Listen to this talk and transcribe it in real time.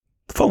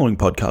following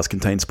podcast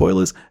contains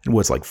spoilers and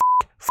words like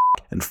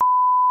and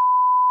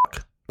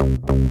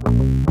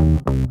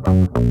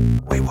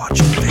We watch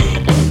the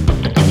thing.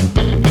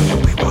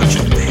 We watch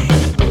the thing.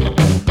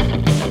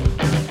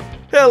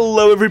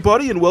 Hello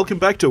everybody and welcome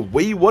back to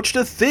We Watched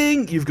a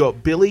Thing. You've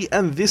got Billy,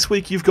 and this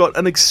week you've got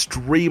an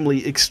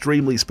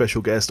extremely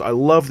special guest. I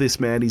love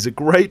this man. He's a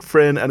great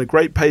friend and a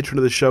great patron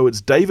of the show.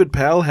 It's David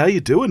Powell. How you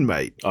doing,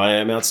 mate? I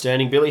am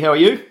outstanding, Billy. How are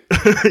you?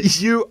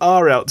 You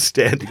are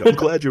outstanding. I'm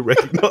glad you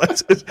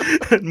recognise it.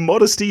 And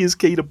modesty is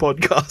key to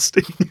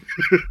podcasting.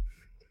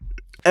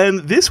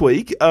 And this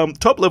week,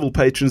 top-level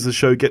patrons of the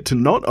show get to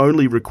not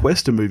only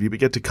request a movie, but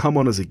get to come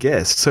on as a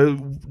guest. So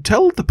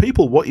tell the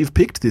people what you've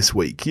picked this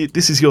week.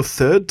 This is your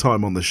third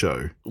time on the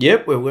show.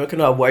 Yep, we're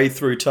working our way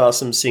through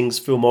Tarsem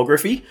Singh's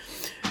filmography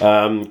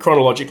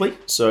chronologically.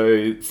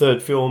 So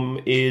third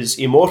film is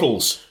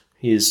Immortals,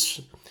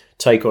 his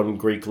take on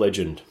Greek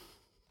legend.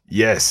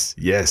 Yes.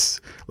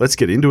 Let's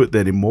get into it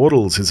then.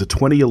 Immortals is a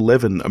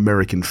 2011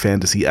 American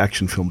fantasy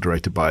action film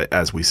directed by,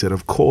 as we said,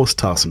 of course,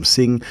 Tarsem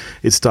Singh.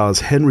 It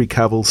stars Henry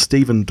Cavill,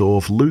 Stephen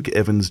Dorff, Luke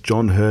Evans,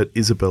 John Hurt,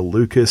 Isabel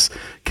Lucas,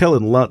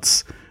 Kellen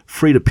Lutz,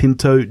 Frida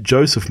Pinto,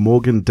 Joseph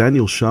Morgan,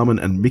 Daniel Sharman,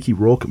 and Mickey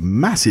Rourke.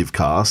 Massive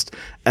cast.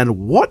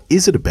 And what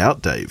is it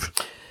about, Dave?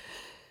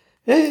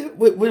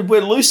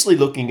 We're loosely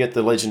looking at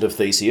the legend of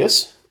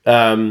Theseus,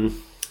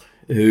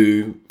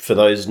 who, for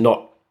those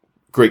not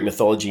Greek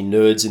mythology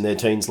nerds in their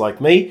teens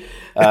like me,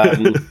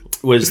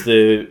 was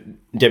the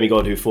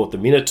demigod who fought the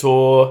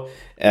Minotaur.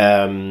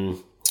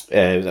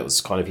 That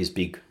was kind of his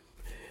big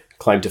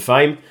claim to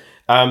fame.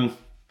 But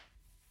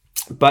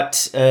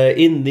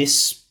in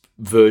this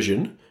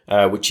version,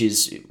 which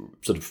is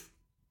sort of...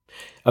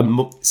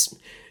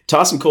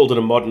 Tarsem called it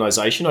a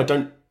modernization. I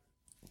don't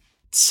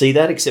see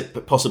that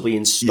except possibly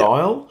in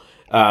style.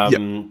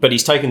 But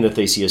he's taken the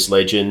Theseus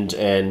legend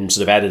and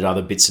sort of added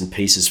other bits and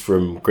pieces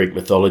from Greek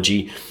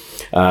mythology.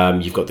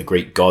 You've got the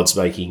Greek gods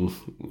making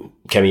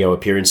cameo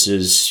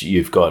appearances.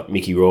 You've got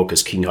Mickey Rourke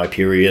as King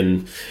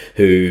Hyperion,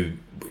 who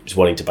is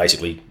wanting to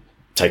basically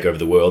take over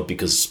the world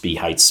because he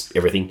hates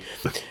everything.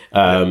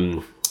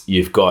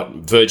 You've got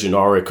virgin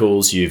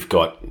oracles. You've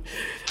got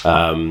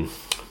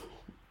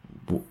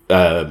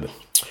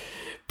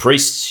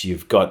priests.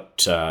 You've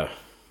got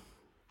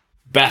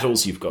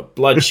battles. You've got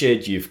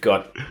bloodshed. You've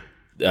got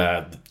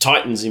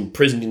Titans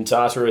imprisoned in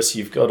Tartarus.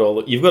 You've got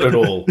it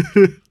all.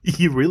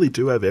 You really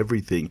do have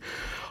everything.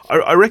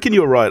 I reckon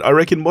you're right. I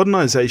reckon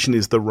modernization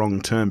is the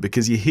wrong term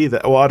because you hear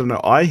that. Oh, I don't know.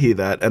 I hear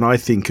that and I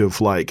think of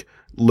like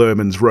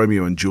Luhrmann's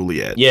Romeo and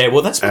Juliet. Yeah,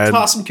 well, that's what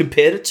Tarsem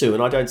compared it to,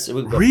 and I don't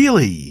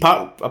really.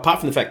 Apart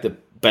from the fact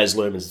that Baz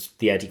Luhrmann's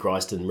the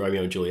Antichrist and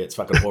Romeo and Juliet's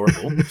fucking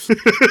horrible.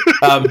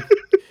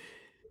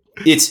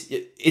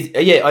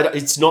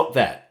 It's not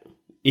that.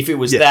 If it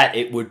was that,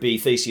 it would be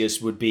Theseus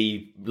would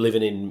be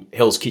living in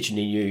Hell's Kitchen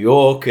in New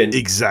York, and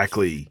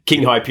exactly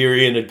King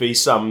Hyperion would be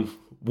some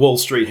Wall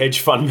Street hedge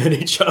fund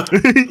manager.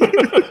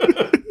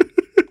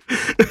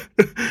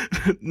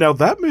 Now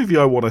that movie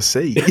I want to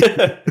see,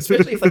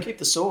 especially if they keep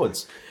the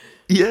swords.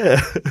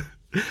 Yeah.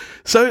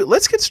 So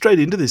let's get straight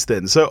into this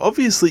then. So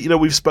obviously,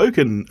 we've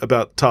spoken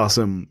about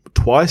Tarsem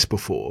twice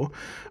before.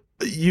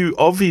 You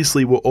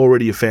obviously were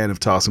already a fan of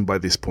Tarsem by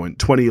this point.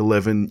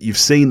 2011, you've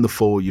seen The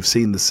Fall, you've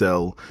seen The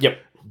Cell. Yep.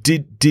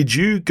 Did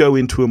you go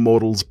into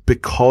Immortals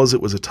because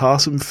it was a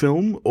Tarsem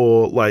film,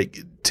 or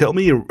tell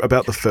me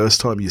about the first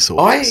time you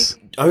saw this?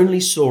 I only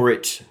saw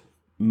it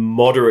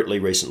moderately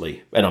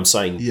recently, and I'm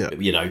saying,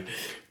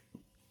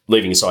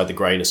 leaving aside the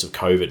greyness of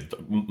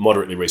COVID,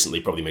 moderately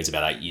recently probably means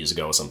about 8 years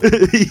ago or something.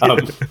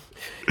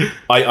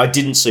 I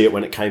didn't see it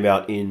when it came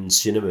out in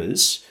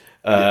cinemas.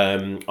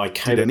 I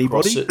came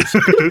across it.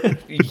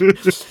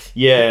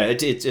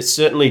 It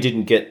certainly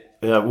didn't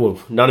get.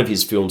 None of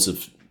his films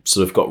have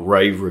sort of got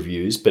rave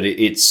reviews, but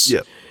it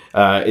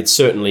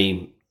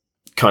certainly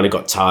kind of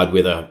got tarred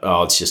with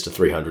it's just a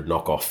 300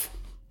 knockoff.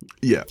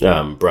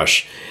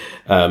 Brush.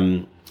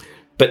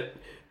 But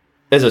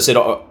as I said,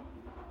 I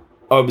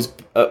was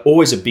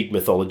always a big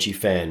mythology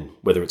fan,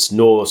 whether it's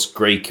Norse,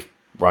 Greek,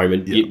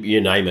 Roman, you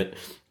name it.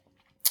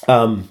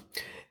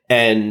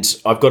 And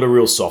I've got a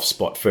real soft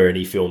spot for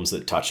any films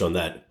that touch on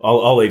that.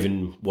 I'll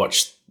even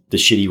watch the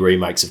shitty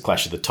remakes of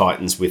Clash of the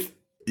Titans with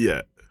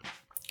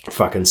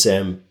fucking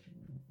Sam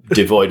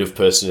devoid of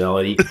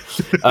personality,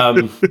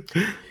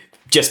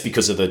 just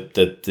because of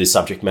the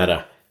subject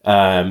matter.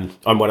 I'm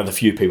one of the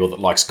few people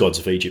that likes Gods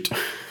of Egypt.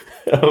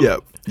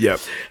 So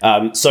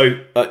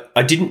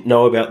I didn't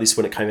know about this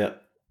when it came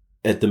out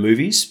at the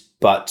movies,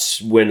 but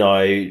when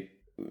I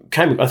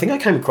think I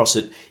came across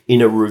it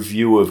in a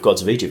review of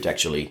Gods of Egypt,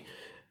 actually.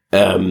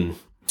 Sort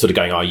of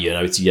going,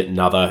 it's yet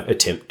another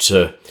attempt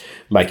to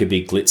make a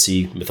big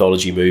glitzy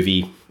mythology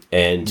movie,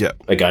 and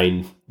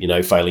again,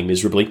 failing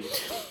miserably.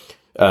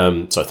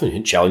 So I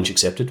think challenge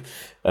accepted,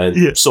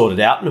 and sorted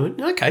out, and I went,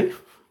 okay,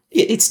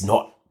 it's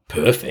not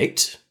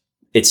perfect.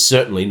 It's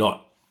certainly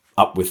not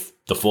up with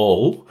The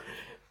Fall,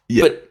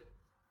 but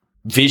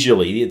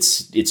visually,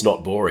 it's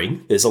not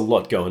boring. There's a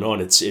lot going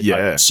on.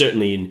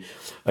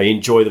 I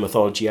enjoy the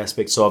mythology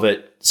aspects of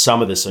it.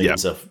 Some of the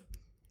scenes are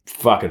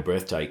fucking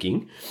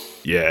breathtaking.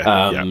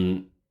 Yeah.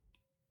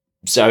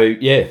 So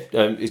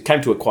it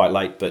came to it quite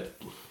late,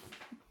 but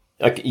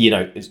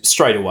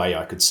straight away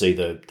I could see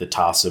the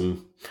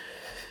Tarsem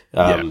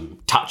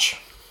touch.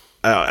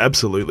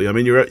 Absolutely. I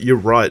mean, you're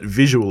right.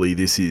 Visually,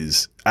 this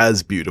is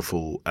as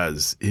beautiful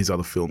as his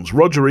other films.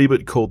 Roger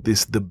Ebert called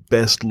this the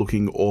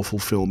best-looking awful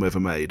film ever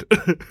made,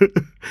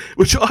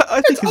 which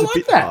I think is a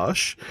bit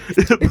harsh.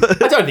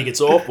 I don't think it's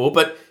awful,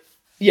 but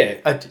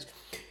yeah,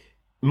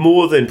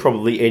 more than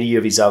probably any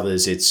of his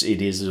others, it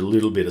is a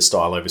little bit of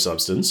style over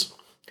substance.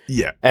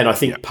 Yeah, and I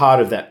think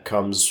part of that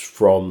comes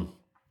from,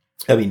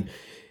 I mean,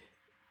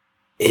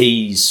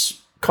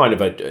 he's kind of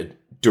a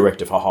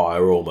director for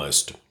hire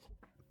almost.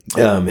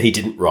 He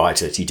didn't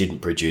write it. He didn't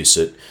produce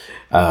it.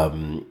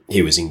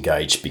 He was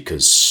engaged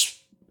because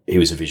he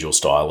was a visual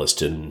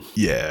stylist, and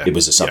it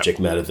was a subject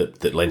matter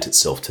that lent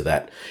itself to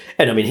that.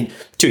 And I mean,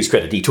 to his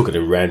credit, he took it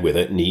and ran with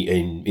it, and he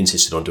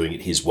insisted on doing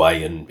it his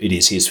way, and it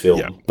is his film.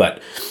 Yeah.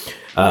 But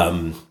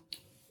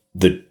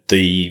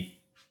the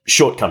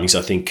shortcomings,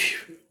 I think,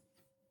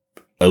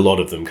 a lot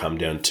of them come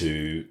down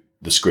to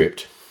the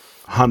script.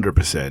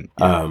 100%.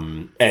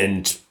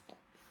 And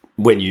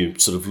when you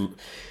sort of...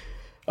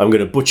 I'm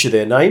going to butcher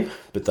their name,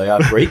 but they are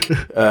Greek.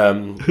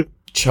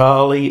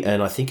 Charlie,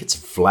 and I think it's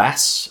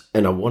Vlas,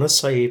 and I want to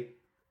say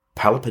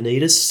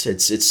Peloponnese.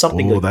 It's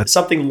something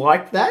something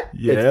like that.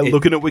 Yeah,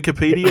 looking at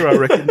Wikipedia, I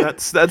reckon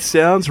that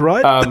sounds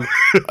right.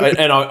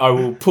 And I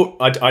will put.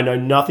 I know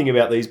nothing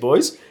about these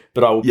boys,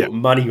 but I will put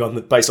money on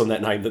based on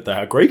that name that they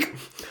are Greek.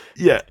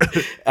 Yeah.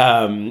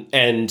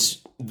 And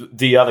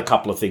the other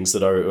couple of things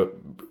that I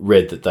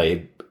read that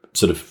they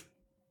sort of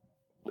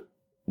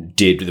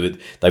did,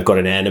 they've got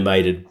an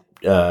animated.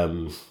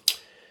 I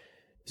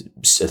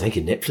think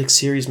a Netflix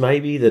series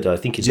maybe that I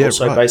think is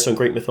also based on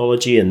Greek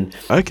mythology, and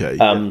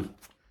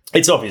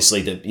it's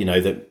obviously that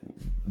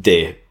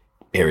their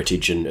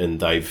heritage and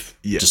they've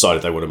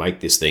decided they want to make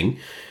this thing.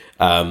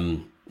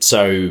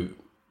 So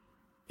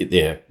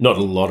not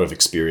a lot of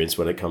experience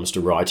when it comes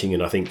to writing,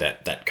 and I think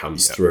that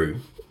comes through.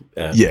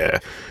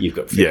 You've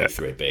got fairly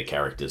threadbare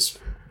characters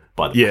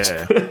by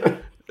the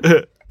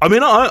books. I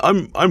mean,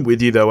 I'm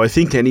with you though. I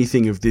think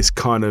anything of this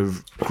kind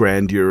of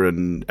grandeur,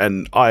 and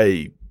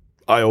I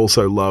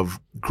also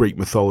love Greek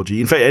mythology.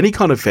 In fact, any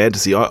kind of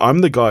fantasy. I'm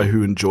the guy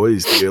who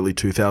enjoys the early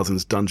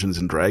 2000s Dungeons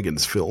and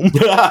Dragons film.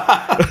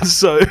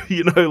 So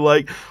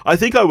I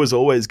think I was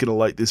always going to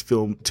like this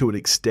film to an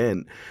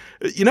extent.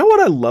 You know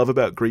what I love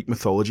about Greek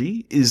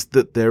mythology is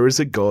that there is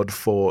a god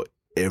for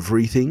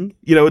everything.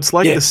 It's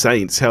like the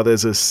saints. How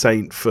there's a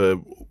saint for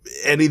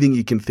anything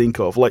you can think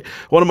of. Like,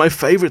 one of my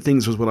favorite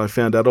things was when I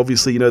found out,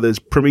 obviously, there's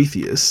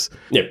Prometheus,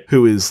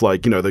 who is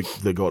like,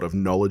 the god of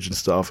knowledge and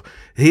stuff.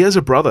 He has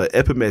a brother,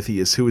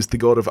 Epimetheus, who is the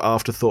god of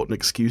afterthought and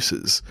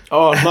excuses.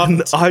 Oh, I love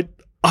it.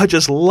 I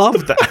just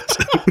love that.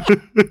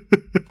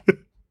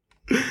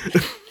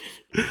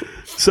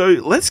 So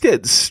let's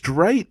get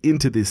straight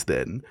into this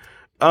then.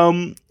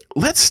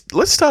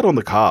 Let's start on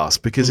the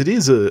cast, because it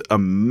is a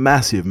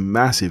massive,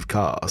 massive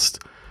cast.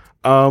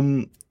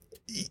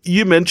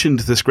 You mentioned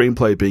the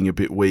screenplay being a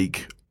bit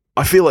weak.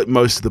 I feel like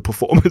most of the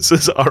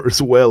performances are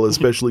as well,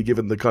 especially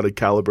given the kind of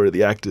caliber of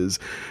the actors.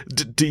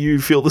 Do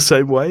you feel the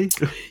same way?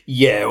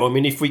 Yeah, well, I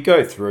mean, if we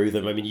go through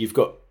them, I mean, you've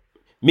got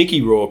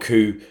Mickey Rourke,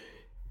 who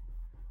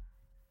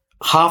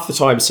half the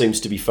time seems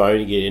to be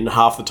phoning it in,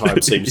 half the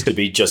time seems to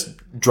be just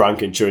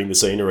drunk and chewing the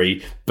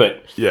scenery.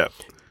 But,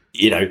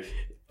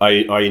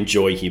 I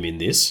enjoy him in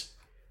this.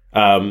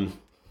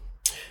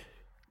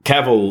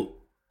 Cavill...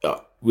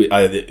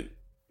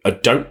 I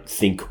don't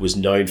think was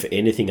known for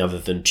anything other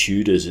than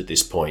Tudors at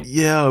this point.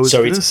 Yeah, I was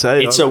going to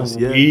say. It's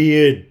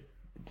weird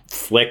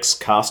flex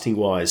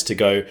casting-wise to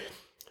go,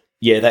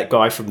 that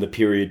guy from the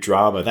period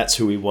drama, that's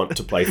who we want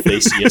to play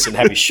Theseus and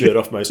have his shirt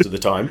off most of the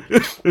time.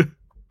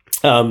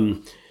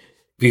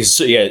 Because,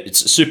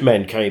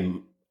 Superman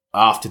came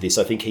after this.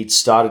 I think he'd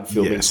started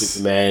filming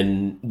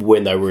Superman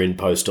when they were in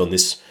post on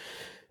this.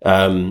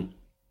 I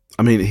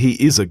mean, he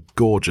is a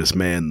gorgeous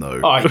man,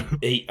 though.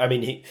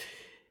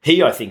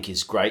 He, I think,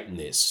 is great in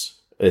this.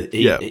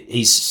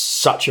 He's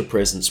such a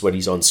presence when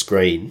he's on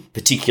screen,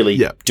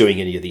 particularly doing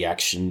any of the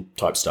action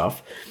type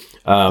stuff.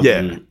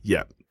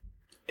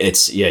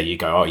 It's you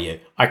go,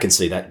 I can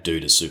see that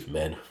dude as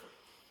Superman.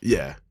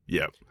 Yeah.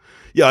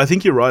 I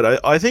think you're right.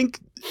 I think,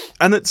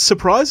 and it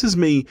surprises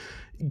me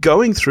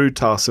going through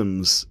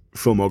Tarsem's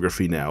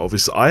filmography now.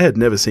 Obviously, I had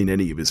never seen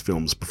any of his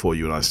films before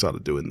you and I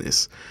started doing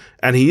this,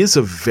 and he is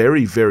a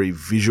very, very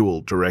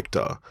visual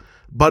director.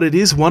 But it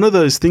is one of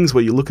those things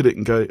where you look at it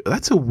and go,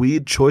 that's a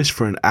weird choice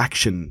for an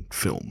action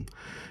film.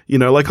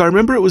 I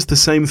remember it was the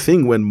same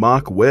thing when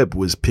Mark Webb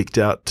was picked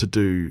out to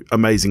do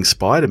Amazing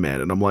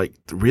Spider-Man. And I'm like,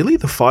 really?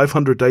 The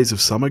 500 Days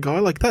of Summer guy?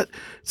 Like, that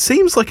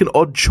seems like an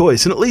odd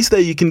choice. And at least there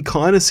you can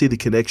kind of see the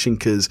connection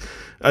because,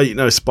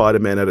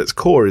 Spider-Man at its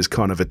core is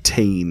kind of a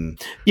teen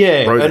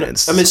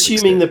romance. I'm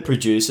assuming the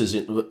producers,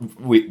 in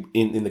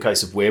the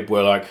case of Webb,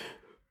 were like,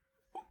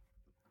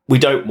 we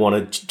don't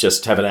want to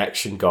just have an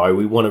action guy.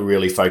 We want to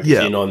really focus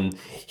in on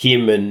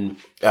him and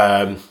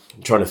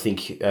I'm trying to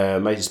think.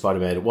 Amazing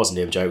Spider-Man. It wasn't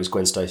MJ. It was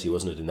Gwen Stacy,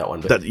 wasn't it, in that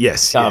one? But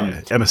yes,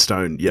 Emma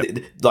Stone. Yeah,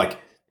 like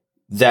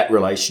that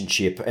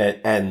relationship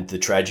and the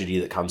tragedy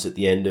that comes at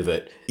the end of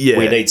it. Yeah,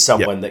 we need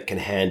someone that can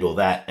handle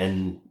that,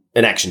 and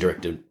an action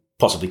director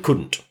possibly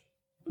couldn't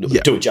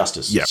do it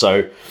justice. Yeah.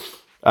 So,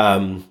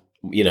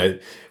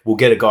 we'll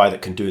get a guy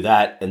that can do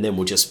that, and then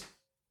we'll just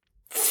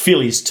fill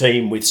his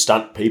team with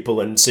stunt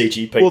people and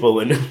CG people,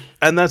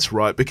 and that's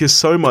right, because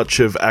so much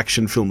of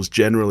action films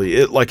generally,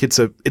 it's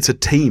a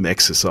team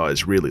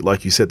exercise, really.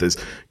 Like you said, there's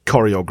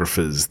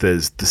choreographers,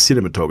 there's the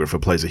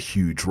cinematographer plays a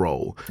huge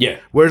role. Yeah.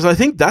 Whereas I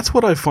think that's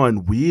what I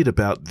find weird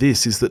about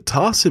this is that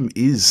Tarsem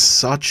is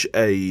such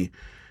a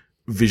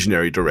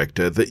visionary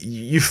director that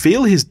you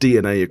feel his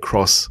DNA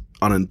across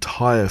an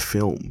entire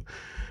film,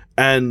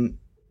 and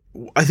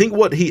I think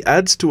what he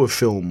adds to a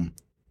film,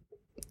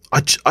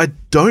 I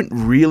don't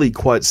really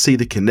quite see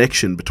the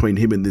connection between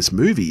him and this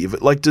movie.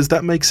 Does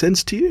that make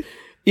sense to you?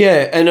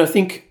 Yeah, and I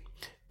think,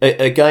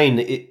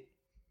 again,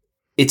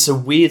 it's a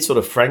weird sort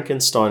of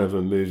Frankenstein of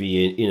a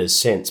movie in a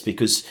sense,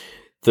 because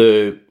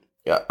the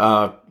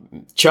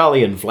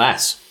Charlie and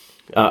Vlas,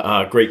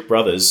 Greek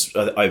brothers,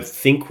 I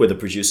think were the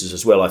producers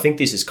as well. I think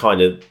this is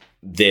kind of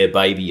their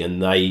baby,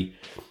 and they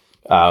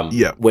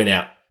went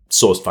out,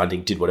 sourced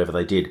funding, did whatever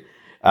they did.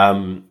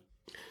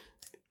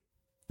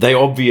 They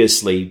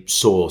obviously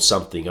saw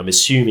something. I'm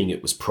assuming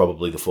it was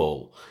probably The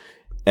Fall.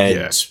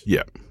 And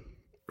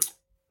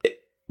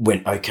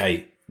went,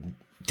 okay,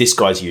 this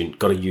guy's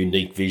got a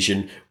unique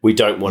vision. We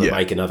don't want to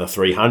make another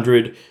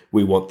 300.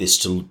 We want this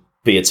to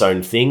be its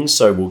own thing.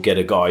 So we'll get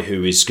a guy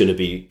who is going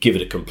to give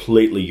it a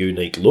completely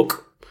unique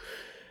look.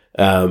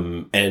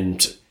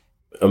 And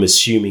I'm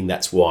assuming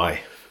that's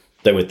why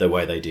they went the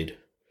way they did.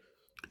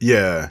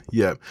 Yeah.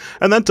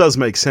 And that does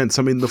make sense.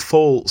 I mean, The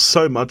Fall,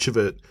 so much of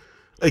it,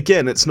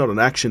 again, it's not an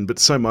action, but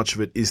so much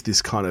of it is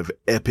this kind of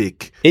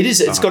epic. It is.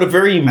 It's got a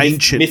very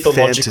ancient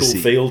mythological fantasy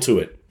feel to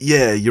it.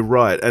 Yeah, you're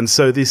right. And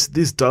so this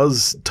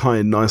does tie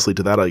in nicely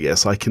to that, I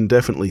guess. I can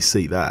definitely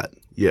see that.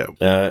 Yeah.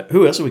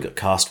 Who else have we got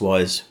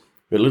cast-wise?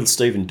 We've got little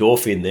Stephen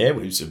Dorff in there,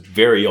 who's a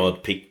very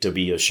odd pick to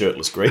be a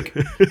shirtless Greek.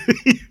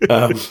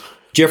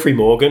 Jeffrey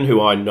Morgan,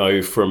 who I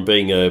know from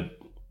being a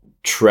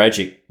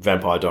tragic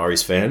Vampire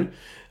Diaries fan.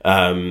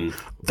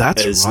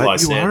 That's right,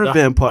 Lysander. You are a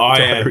Vampire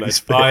Diaries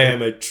fan. I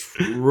am a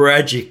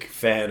tragic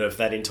fan of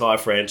that entire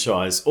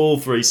franchise. All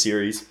 3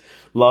 series.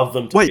 Love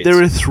them to Wait, bits.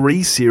 There are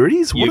 3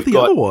 series? What are the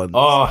other ones?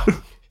 Oh,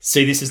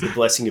 see, this is the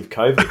blessing of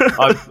COVID.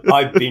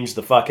 I binged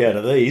the fuck out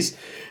of these.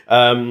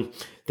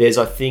 There's,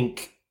 I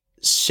think,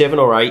 7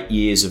 or 8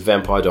 years of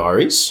Vampire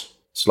Diaries.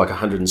 It's like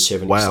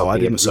 170 wow, I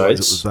didn't episodes. realize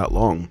it was that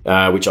long.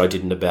 Which I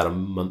did in about a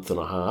month and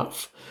a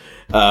half.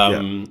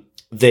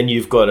 Then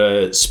you've got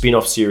a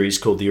spin-off series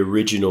called The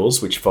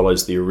Originals, which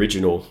follows the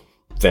original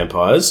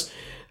vampires.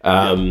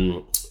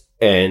 And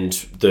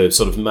the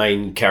sort of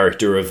main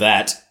character of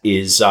that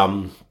is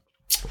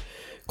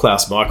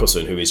Klaus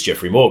Michelson, who is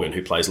Jeffrey Morgan,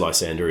 who plays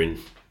Lysander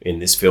in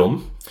this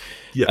film.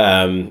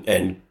 Yeah.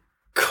 And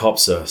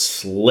cops a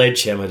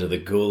sledgehammer to the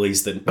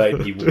ghoulies that made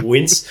me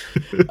wince.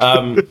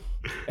 And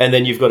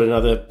then you've got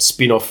another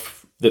spin-off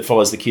that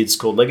follows the kids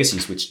called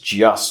Legacies, which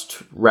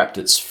just wrapped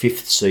its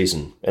 5th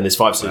season. And there's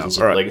 5 seasons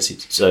of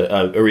Legacies,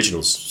 so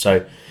originals.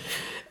 So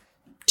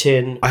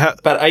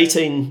about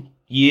 18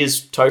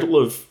 years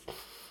total of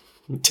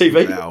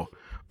TV. Wow.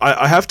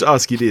 I have to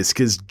ask you this,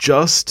 because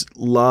just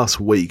last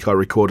week I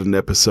recorded an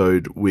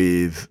episode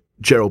with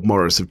Gerald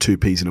Morris of 2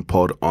 Peas in a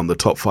Pod on the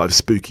top 5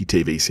 spooky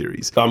TV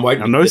series. I'm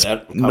waiting now, for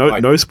that.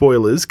 No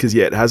spoilers, because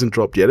it hasn't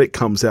dropped yet. It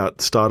comes out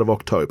start of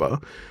October.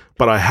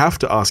 But I have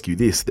to ask you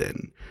this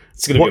then.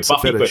 It's going to What's be a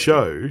Buffy better question.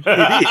 show?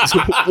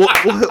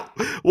 It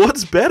is.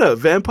 What's better,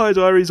 Vampire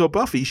Diaries or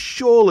Buffy?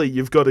 Surely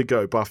you've got to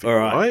go Buffy, all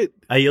right?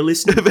 Are you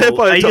listening?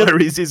 Vampire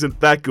Diaries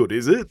isn't that good,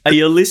 is it? Are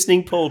you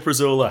listening, Paul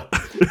Prezula?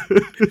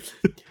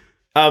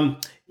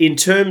 In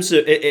terms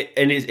of,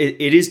 and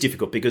it is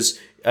difficult because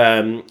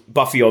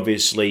Buffy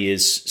obviously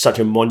is such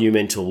a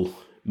monumental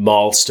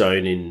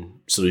milestone in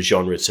sort of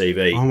genre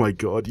TV. Oh my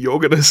God, you're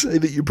going to say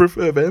that you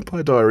prefer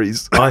Vampire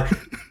Diaries?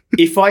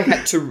 If I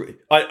had to,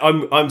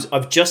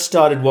 I've just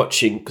started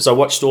watching, because I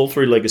watched all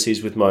 3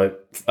 Legacies with my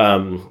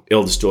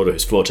eldest daughter,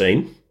 who's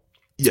 14.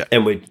 Yeah,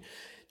 and we're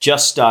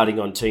just starting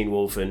on Teen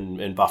Wolf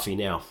and Buffy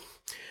now.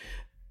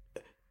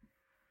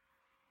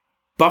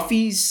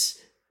 Buffy's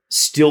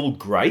still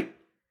great.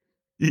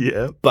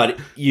 Yeah, but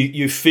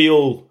you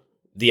feel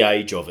the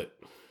age of it.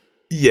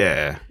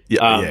 Yeah.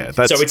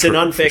 That's so it's true, an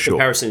unfair sure.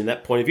 comparison in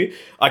that point of view.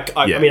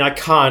 I mean, I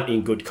can't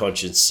in good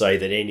conscience say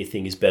that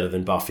anything is better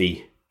than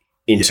Buffy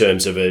in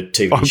terms of a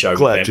TV show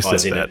with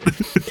vampires in it.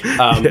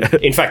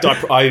 In fact,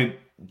 I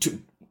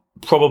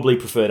probably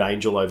preferred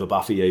Angel over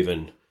Buffy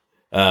even.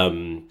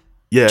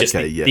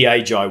 The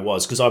age I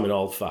was, because I'm an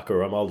old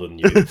fucker. I'm older than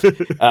you.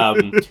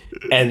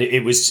 And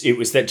it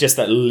was that just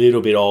that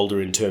little bit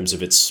older in terms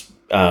of its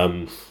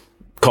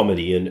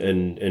comedy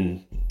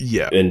and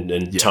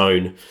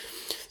tone.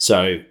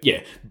 So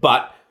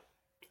but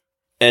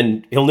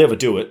and he'll never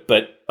do it,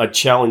 but I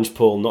challenge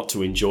Paul not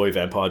to enjoy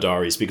Vampire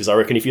Diaries, because I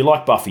reckon if you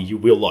like Buffy, you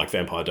will like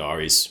Vampire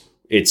Diaries.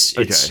 It's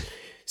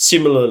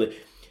similarly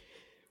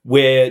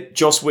where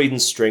Joss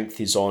Whedon's strength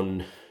is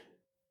on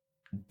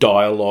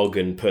dialogue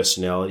and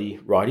personality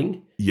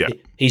writing. Yeah.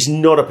 He's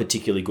not a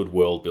particularly good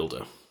world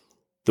builder.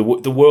 The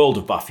world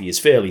of Buffy is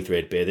fairly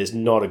threadbare. There's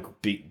not a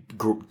big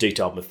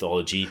detailed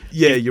mythology.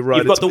 Yeah, you're right.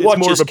 You've got it's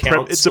more of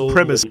it's a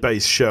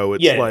premise-based show.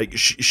 It's like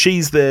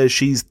she's there,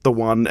 she's the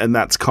one, and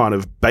that's kind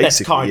of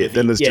basically it.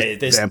 Then there's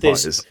just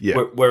vampires.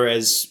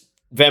 Whereas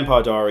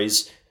Vampire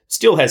Diaries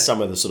still has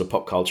some of the sort of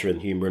pop culture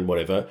and humor and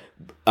whatever,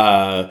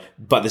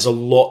 but there's a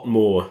lot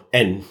more,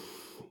 and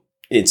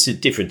it's a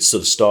different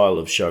sort of style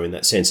of show in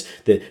that sense.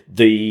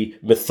 The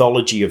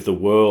mythology of the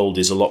world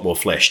is a lot more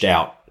fleshed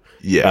out,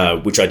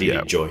 which I did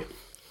enjoy.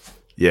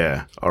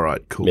 Yeah. All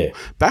right. Cool. Yeah.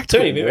 Back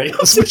to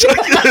Immortals. Enough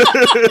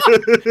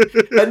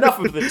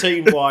of the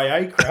teen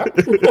YA crap.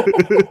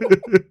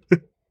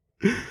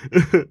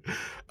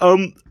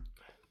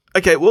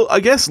 Okay. Well, I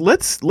guess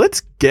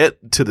let's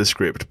get to the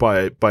script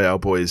by our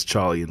boys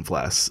Charlie and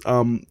Vlass.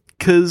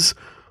 Because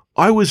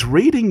I was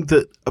reading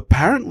that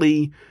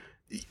apparently,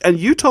 and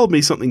you told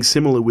me something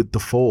similar with The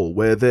Fall,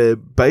 where there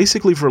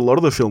basically for a lot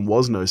of the film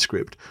was no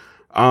script.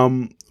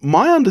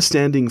 My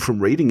understanding from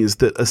reading is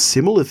that a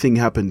similar thing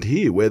happened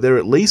here, where there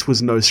at least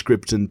was no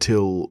script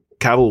until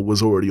Cavill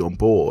was already on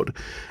board.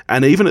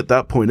 And even at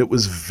that point, it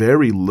was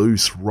very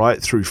loose right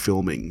through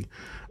filming,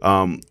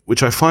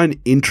 which I find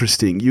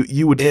interesting.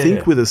 You would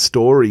think with a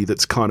story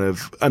that's kind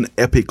of an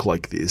epic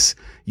like this,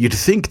 you'd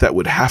think that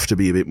would have to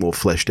be a bit more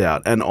fleshed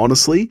out. And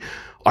honestly,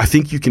 I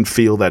think you can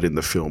feel that in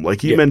the film.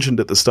 Like you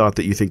mentioned at the start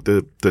that you think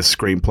the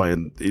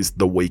screenplay is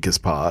the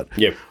weakest part.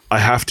 Yep. I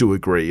have to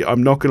agree.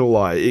 I'm not going to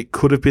lie. It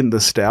could have been the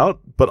stout,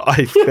 but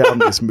I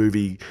found this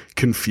movie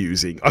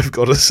confusing, I've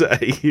got to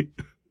say.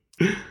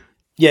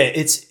 Yeah,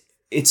 it's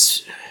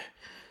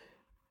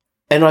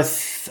and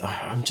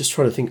I'm just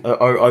trying to think.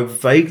 I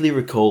vaguely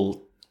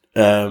recall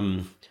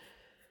Tarsem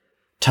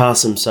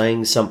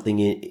saying something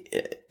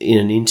in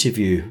an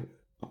interview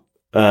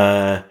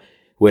where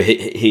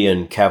he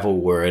and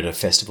Cavill were at a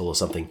festival or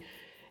something,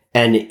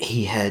 and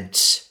he had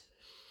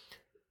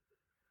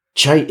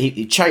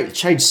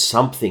changed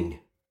something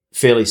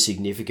fairly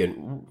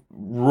significant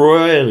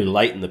really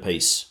late in the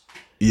piece.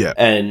 Yeah.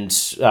 And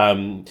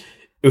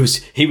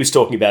he was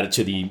talking about it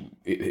to the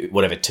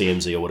whatever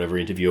TMZ or whatever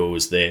interviewer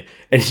was there,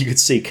 and you could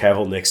see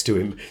Cavill next to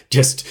him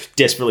just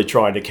desperately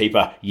trying to keep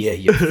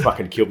you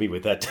fucking killed me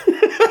with that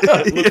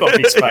look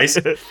on his face.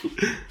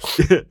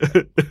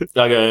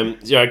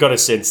 I got a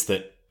sense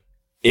that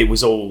it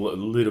was all a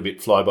little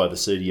bit fly by the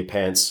seat of your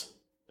pants.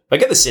 I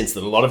get the sense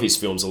that a lot of his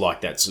films are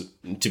like that,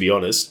 to be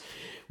honest,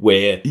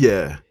 where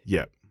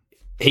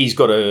he's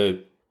got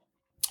and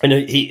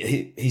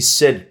he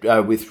said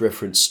with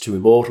reference to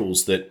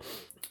Immortals that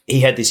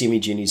he had this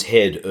image in his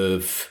head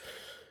of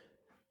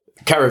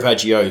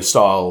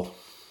Caravaggio-style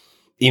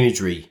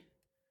imagery,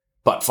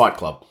 but Fight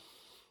Club.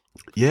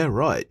 Yeah,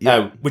 right.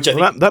 Yeah. Which I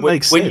think that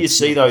makes sense. When you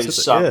see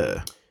those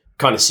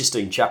kind of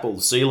Sistine Chapel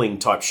ceiling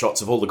type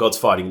shots of all the gods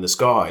fighting in the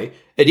sky,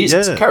 it's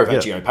a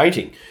Caravaggio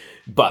painting.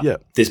 But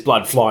there's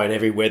blood flying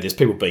everywhere, there's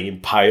people being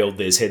impaled,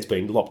 there's heads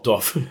being lopped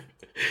off.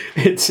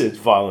 It's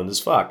violent as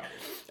fuck.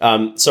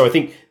 So I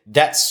think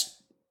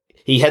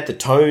he had the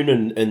tone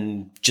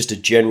and just a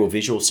general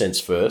visual sense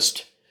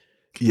first.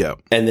 Yeah.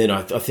 And then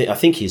I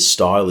think his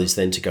style is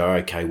then to go,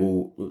 okay,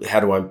 well, how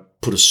do I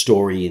put a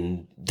story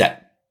in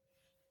that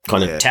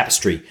kind of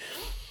tapestry?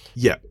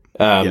 Yeah.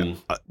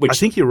 Which I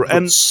think you're right.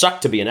 And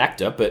suck to be an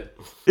actor, but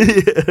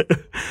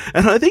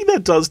and I think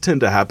that does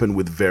tend to happen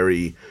with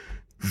very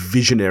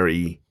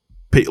visionary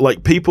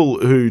people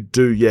who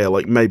do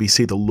maybe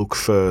see the look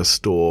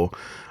first, or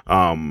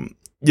I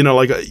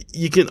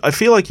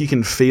feel like you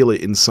can feel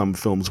it in some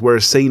films where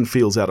a scene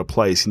feels out of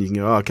place and you can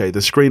go, okay, the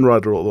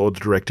screenwriter or the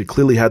director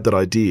clearly had that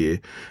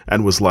idea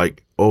and was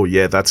like, oh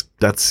yeah, that's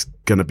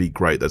going to be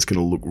great. That's going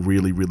to look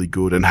really, really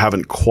good, and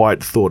haven't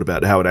quite thought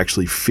about how it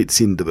actually fits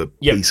into the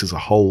piece as a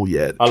whole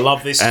yet. I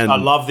love this. I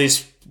love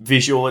this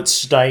visual. It's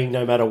staying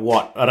no matter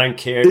what. I don't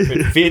care if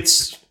it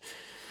fits.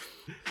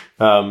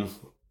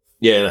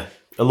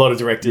 A lot of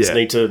directors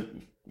need to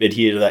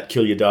adhere to that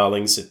kill your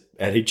darlings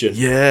adage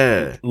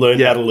and learn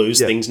how to lose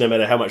things no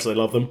matter how much they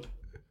love them.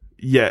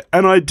 Yeah,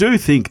 and I do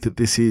think that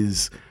this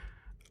is,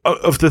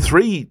 of the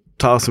three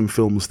Tarsem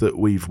films that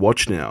we've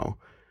watched now,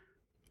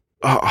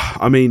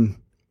 I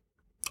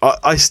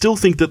still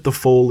think that The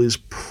Fall is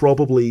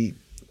probably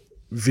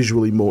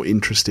visually more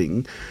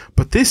interesting,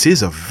 but this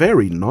is a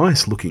very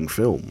nice looking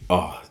film.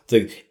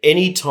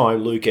 Any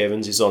time Luke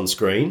Evans is on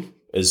screen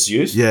as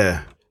Zeus,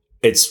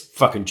 it's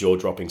fucking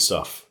jaw-dropping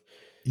stuff.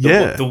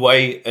 The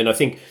way, and I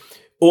think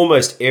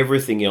almost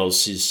everything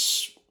else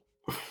is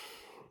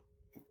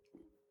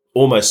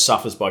almost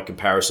suffers by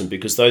comparison,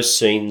 because those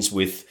scenes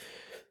with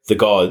the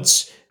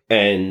gods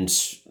and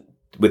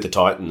with the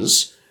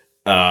Titans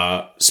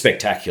are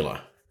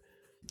spectacular.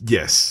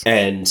 Yes.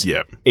 And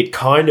it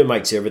kind of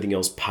makes everything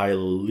else pale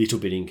a little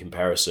bit in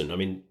comparison. I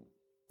mean,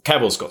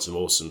 Cavill's got some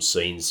awesome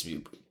scenes.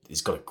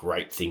 he's got a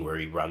great thing where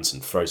he runs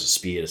and throws a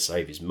spear to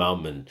save his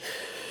mum, and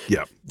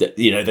Yeah.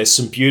 there's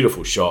some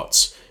beautiful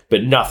shots,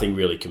 but nothing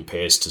really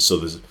compares to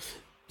sort of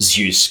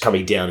Zeus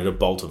coming down in a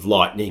bolt of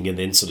lightning and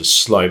then sort of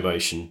slow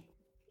motion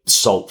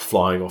salt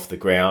flying off the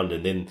ground,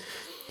 and then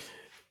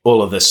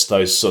all of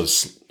those sort of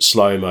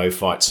slow-mo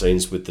fight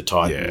scenes with the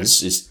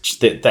Titans.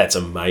 That's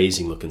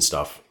amazing looking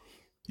stuff.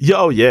 Yeah,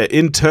 oh yeah.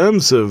 In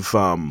terms of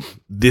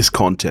this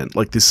content,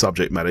 like this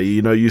subject matter,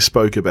 you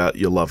spoke about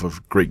your love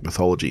of Greek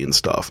mythology and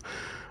stuff.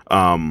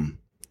 I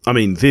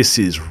mean, this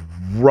is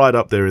right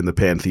up there in the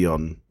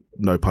pantheon,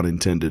 no pun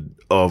intended,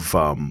 of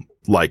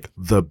like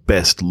the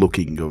best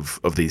looking of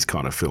these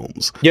kind of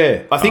films.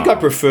 Yeah, I think I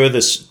prefer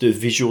the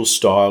visual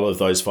style of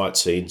those fight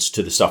scenes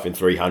to the stuff in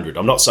 300.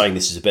 I'm not saying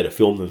this is a better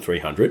film than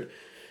 300.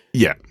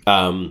 Yeah.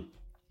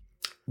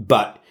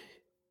 But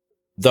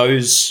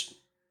those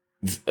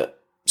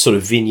sort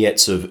of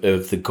vignettes of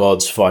the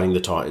gods fighting the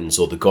Titans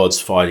or the gods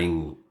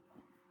fighting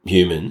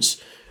humans,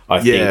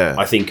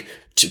 I think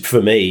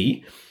for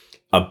me,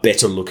 are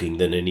better looking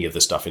than any of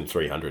the stuff in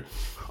 300.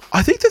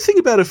 I think the thing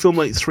about a film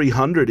like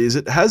 300 is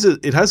it has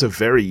a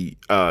very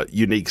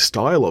unique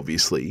style,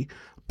 obviously,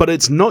 but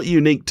it's not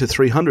unique to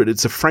 300.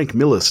 It's a Frank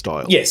Miller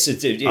style. Yes,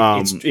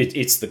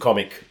 it's the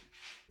comic.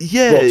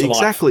 Yeah,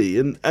 exactly,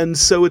 and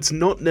so it's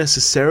not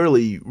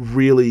necessarily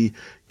really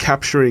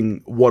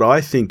capturing what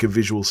I think a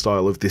visual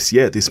style of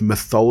this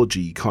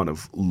mythology kind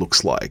of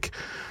looks like.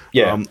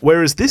 Yeah.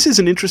 Whereas this is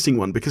an interesting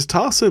one because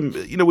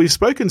Tarsem, we've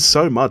spoken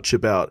so much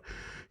about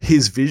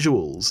his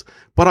visuals,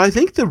 but I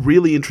think the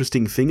really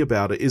interesting thing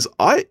about it is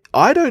I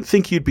don't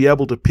think you'd be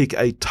able to pick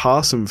a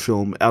Tarsem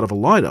film out of a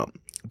lineup,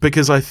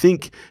 because I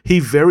think he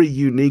very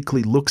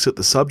uniquely looks at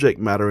the subject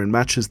matter and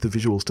matches the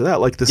visuals to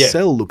that. Like The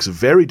Cell looks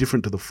very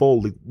different to The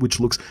Fall, which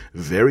looks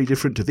very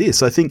different to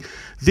this. I think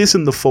this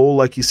and The Fall,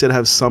 like you said,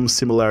 have some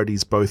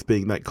similarities, both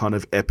being that kind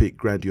of epic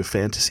grandeur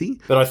fantasy.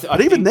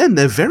 But even then,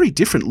 they're very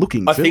different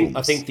looking films.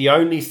 I think the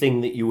only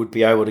thing that you would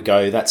be able to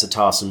go, that's a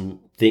Tarsem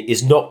thing,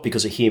 is not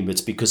because of him,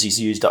 it's because he's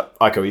used Aiko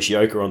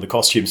Ishioka on the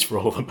costumes for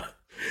all of them.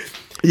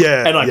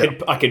 Yeah. And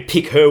I could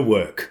pick her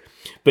work.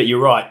 But you're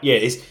right, yeah,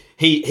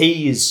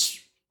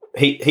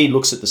 he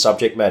looks at the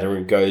subject matter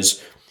and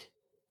goes,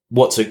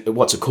 what's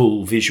a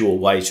cool visual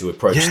way to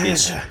approach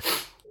this?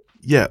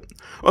 Yeah.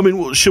 I mean,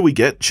 well, should we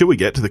get to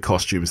the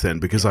costumes then?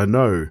 Because I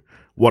know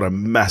what a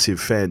massive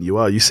fan you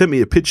are. You sent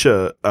me a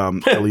picture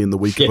early in the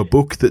week of a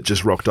book that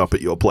just rocked up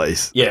at your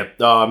place. Yeah,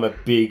 I'm a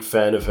big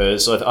fan of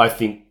hers. I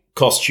think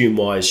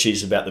costume-wise,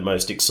 she's about the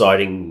most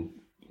exciting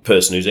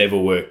person who's ever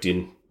worked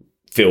in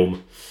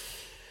film.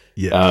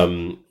 Yeah.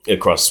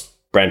 Across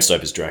Bram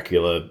Stoker's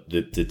Dracula,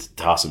 the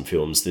Tarsem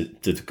films,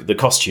 the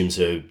costumes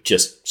are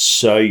just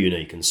so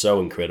unique and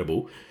so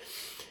incredible.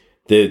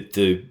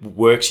 The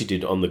work she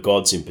did on the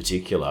gods in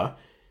particular,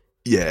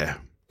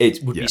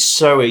 it would be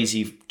so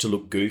easy to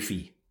look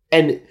goofy.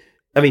 And,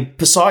 I mean,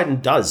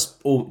 Poseidon does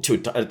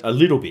to a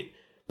little bit,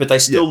 but they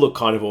still look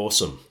kind of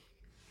awesome.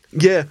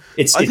 Yeah,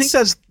 I think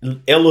that's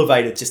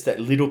elevated just that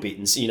little bit.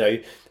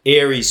 And,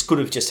 Ares could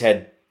have just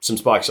had some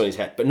spikes on his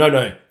hat, but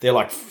no, they're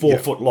like 4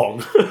 foot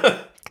long.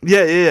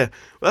 Yeah.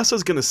 Well, that's what I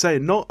was going to say.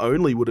 Not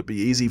only would it be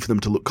easy for them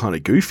to look kind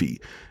of goofy,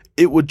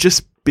 it would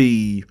just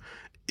be,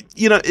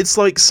 it's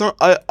like,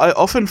 I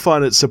often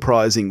find it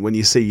surprising when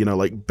you see,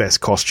 like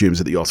best costumes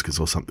at the Oscars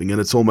or something, and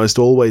it's almost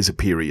always a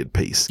period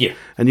piece. Yeah.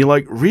 And you're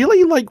like,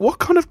 really? Like, what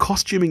kind of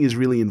costuming is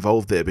really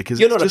involved there? Because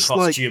you're it's not just a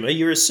costumer,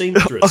 you're a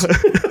seamstress.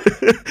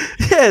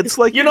 Yeah, it's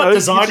like, you're not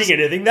designing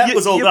anything. That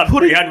was all done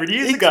 300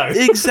 years ago.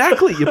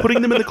 Exactly. You're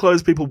putting them in the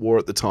clothes people wore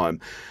at the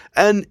time.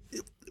 And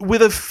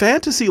with a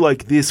fantasy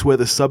like this, where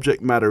the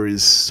subject matter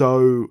is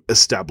so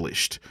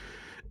established,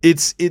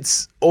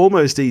 it's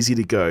almost easy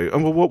to go,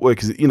 and well, what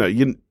work is it?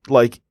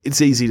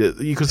 It's easy to,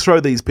 you could throw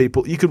these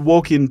people, you could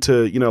walk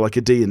into, like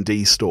a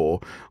D&D store,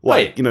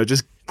 like,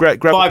 just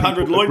grab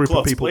 500 a group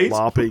of people please.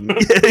 LARPing.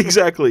 Yeah,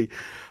 exactly.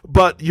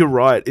 But you're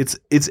right,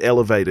 it's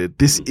elevated.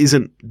 This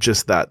isn't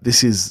just that.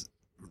 This is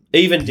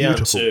even down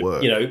to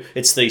work.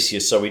 It's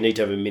Theseus, so we need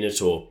to have a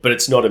minotaur, but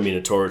it's not a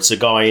minotaur. It's a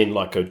guy in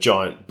like a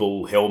giant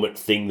bull helmet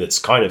thing that's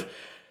kind of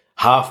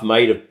half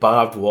made of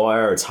barbed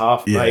wire. It's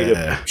half made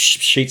of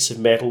sheets of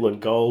metal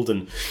and gold,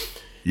 and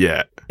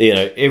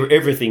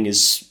everything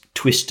is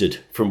twisted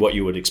from what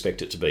you would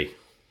expect it to be.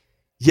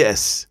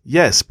 Yes,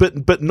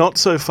 but not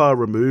so far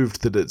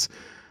removed that it's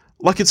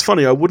like, it's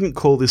funny. I wouldn't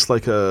call this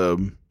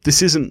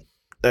this isn't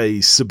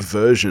a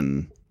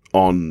subversion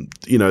on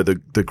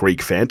the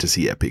Greek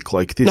fantasy epic.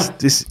 Like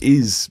this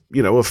is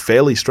a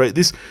fairly straight.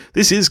 This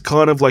is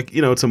kind of like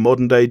it's a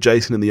modern day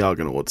Jason and the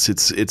Argonauts.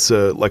 It's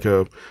a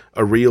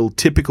real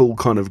typical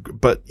kind of,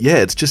 but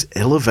it's just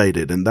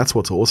elevated, and that's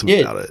what's awesome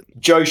about it.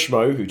 Joe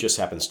Schmo, who just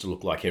happens to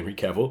look like Henry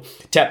Cavill,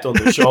 tapped on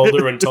the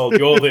shoulder and told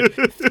you're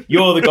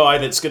the guy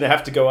that's going to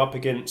have to go up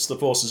against the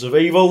forces of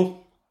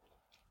evil,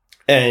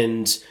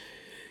 and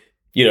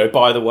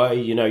by the way,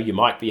 you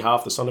might be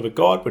half the son of a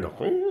god. We're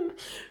not.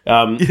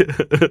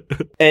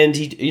 And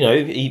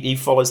he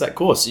follows that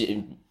course,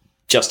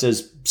 just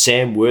as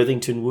Sam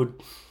Worthington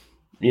would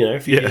a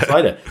few years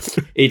later.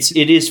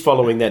 It is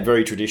following that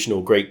very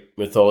traditional Greek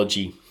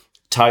mythology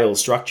tale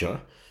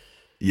structure.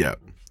 Yeah.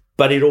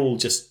 But it all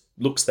just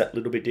looks that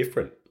little bit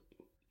different.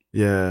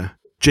 Yeah.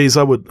 Geez,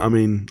 I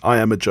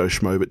am a Joe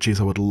Schmo, but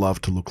geez, I would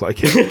love to look like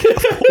him.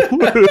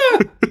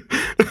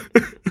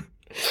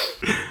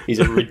 He's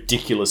a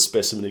ridiculous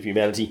specimen of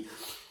humanity.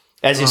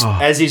 As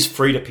is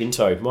Frida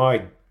Pinto.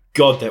 My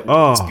God, that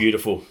woman's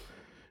beautiful.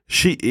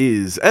 She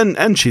is.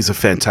 And she's a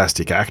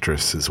fantastic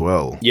actress as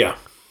well. Yeah.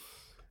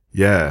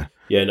 Yeah.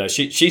 Yeah, no,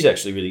 she's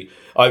actually really...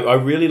 I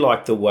really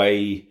like the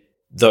way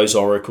those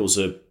oracles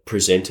are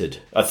presented.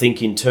 I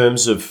think in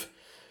terms of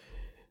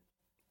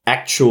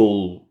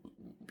actual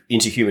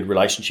interhuman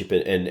relationship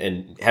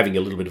and having a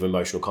little bit of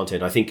emotional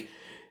content, I think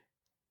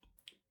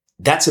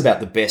that's about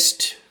the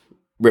best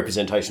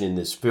representation in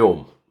this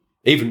film,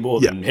 even more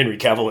than Henry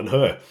Cavill and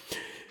her.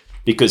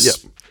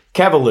 Because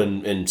Cavill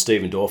and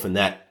Stephen Dorff and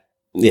that,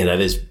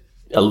 there's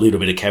a little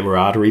bit of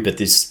camaraderie, but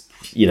this,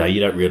 you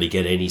don't really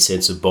get any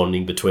sense of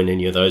bonding between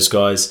any of those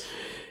guys.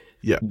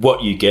 Yeah.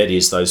 What you get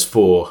is those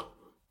four,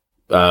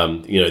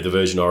 the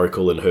Virgin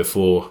Oracle and her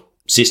four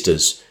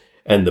sisters,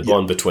 and the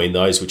bond between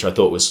those, which I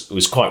thought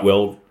was quite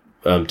well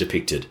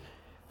depicted.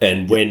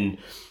 And when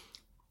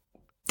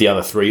the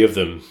other three of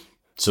them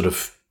sort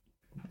of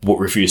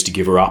refused to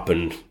give her up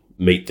and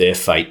meet their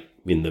fate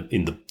in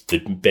the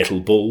metal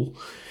bull,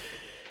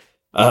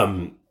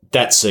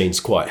 that scene's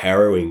quite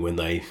harrowing when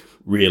they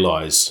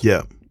realise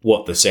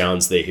what the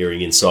sounds they're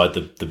hearing inside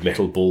the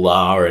metal bull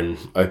are and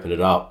open it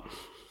up.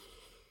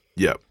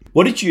 Yeah.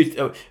 What did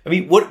you?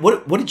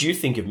 What did you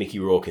think of Mickey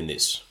Rourke in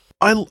this?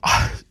 I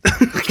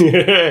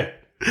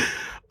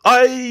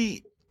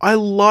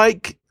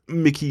like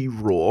Mickey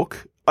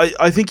Rourke.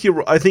 I think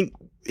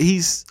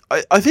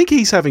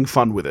he's having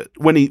fun with it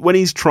when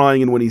he's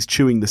trying and when he's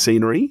chewing the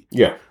scenery.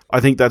 Yeah. I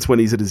think that's when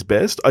he's at his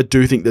best. I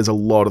do think there's a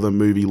lot of the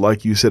movie,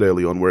 like you said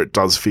early on, where it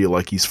does feel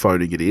like he's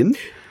phoning it in.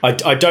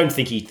 I don't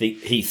think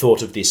he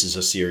thought of this as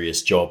a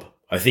serious job.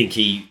 I think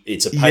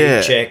it's a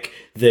paycheck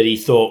that he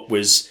thought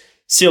was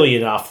silly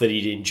enough that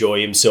he'd enjoy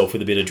himself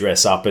with a bit of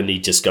dress up and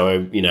he'd just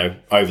go,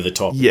 over the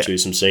top and chew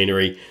some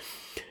scenery.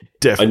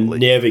 Definitely. I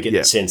never get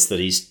the sense that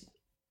he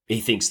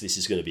thinks this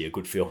is going to be a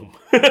good film.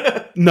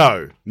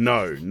 No.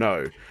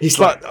 He's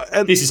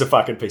this is a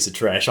fucking piece of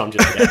trash. I'm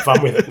just going to have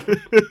fun with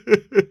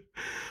it.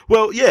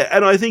 Well, yeah,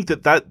 and I think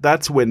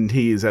that's when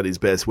he is at his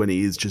best, when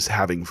he is just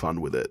having fun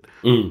with it.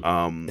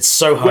 It's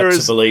so hard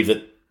to believe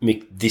that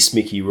this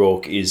Mickey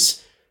Rourke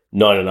is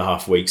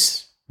 9.5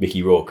 weeks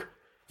Mickey Rourke.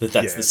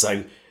 That's the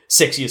same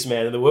sexiest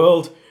man in the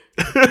world.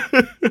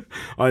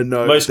 I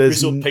know. Most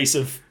grizzled piece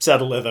of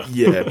saddle leather.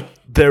 Yeah,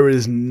 there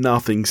is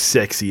nothing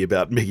sexy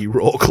about Mickey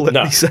Rourke, let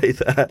me say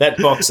that.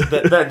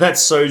 That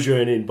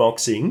sojourn in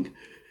boxing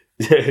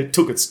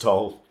took its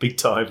toll, big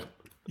time.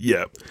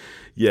 Yeah.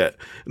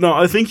 No,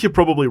 I think you're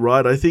probably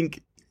right. I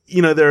think,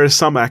 there are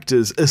some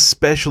actors,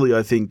 especially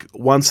I think,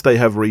 once they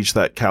have reached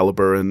that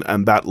caliber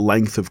and that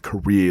length of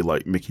career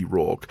like Mickey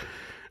Rourke,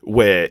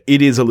 where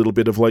it is a little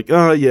bit of like,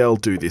 oh, yeah, I'll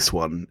do this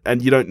one.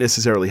 And you don't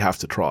necessarily have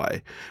to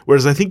try.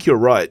 Whereas I think you're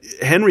right.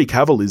 Henry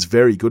Cavill is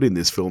very good in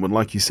this film. And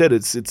like you said,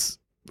 it's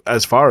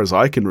as far as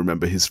I can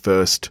remember, his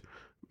first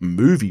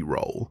movie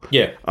role.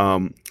 Yeah.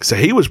 So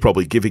he was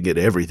probably giving it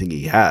everything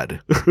he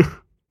had.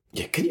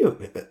 Yeah, can you...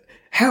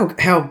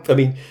 How... I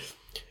mean,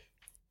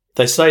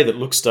 they say that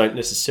looks don't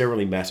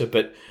necessarily matter,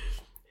 but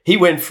he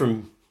went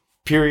from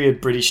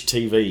period British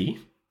TV...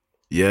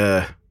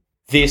 Yeah.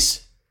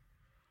 This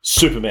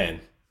Superman...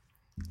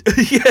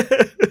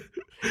 Yeah.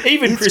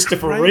 Even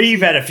Christopher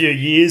Reeve had a few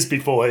years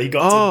before he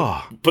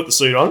got to put the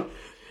suit on.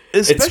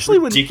 Especially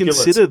when you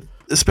consider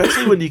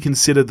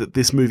that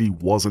this movie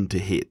wasn't a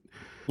hit.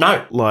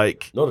 No,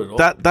 like not at all.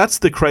 That's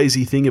the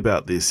crazy thing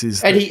about this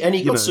is,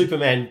 he got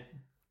Superman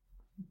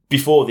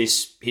before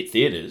this hit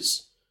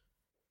theaters.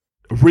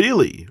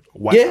 Really?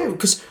 Wow. Yeah,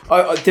 because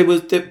there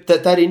was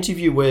that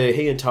interview where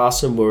he and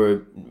Tarsem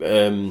were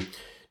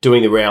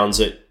doing the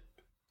rounds at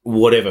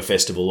whatever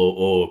festival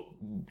or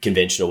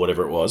convention or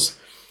whatever it was.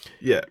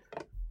 Yeah.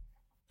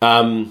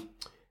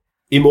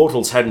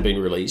 Immortals hadn't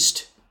been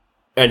released,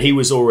 and he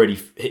was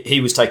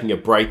taking a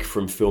break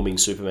from filming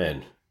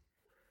Superman.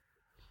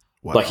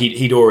 Wow. Like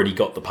he'd already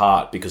got the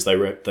part because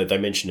they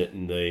mentioned it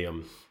in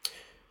the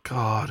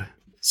God.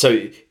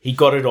 So he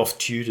got it off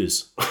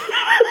tutors.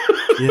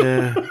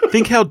 Yeah.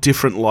 Think how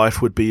different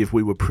life would be if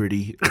we were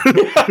pretty.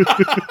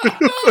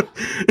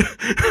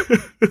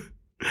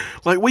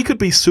 Like, we could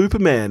be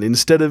Superman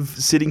instead of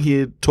sitting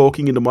here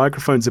talking into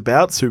microphones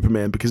about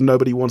Superman because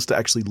nobody wants to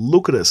actually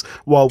look at us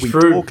while we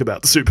talk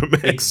about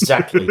Superman.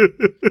 Exactly.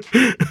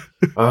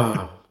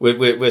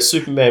 We're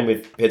Superman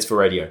with heads for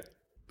radio.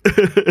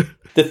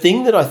 The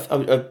thing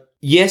that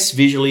yes,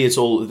 visually it's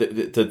all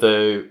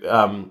the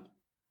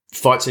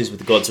fight scenes with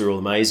the gods are all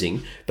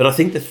amazing, but I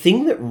think the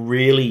thing that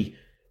really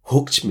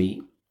hooked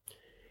me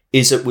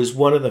is it was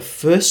one of the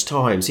first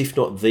times, if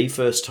not the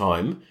first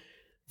time,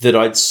 that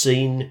I'd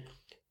seen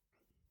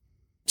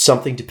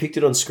something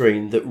depicted on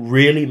screen that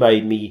really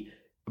made me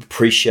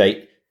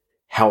appreciate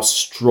how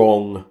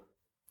strong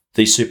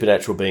these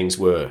supernatural beings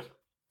were.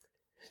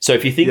 So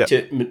if you think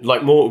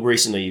like more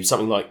recently,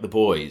 something like The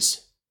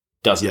Boys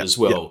does it as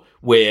well,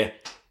 where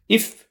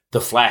if the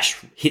Flash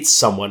hits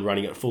someone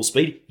running at full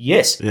speed,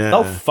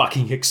 they'll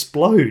fucking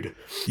explode.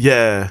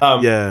 Yeah,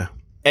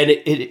 And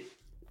it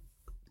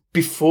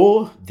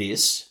before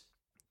this,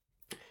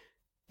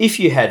 if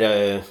you had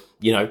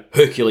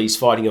Hercules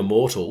fighting a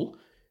mortal,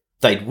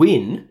 they'd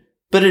win,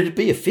 but it'd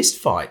be a fist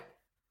fight.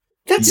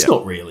 That's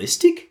not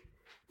realistic.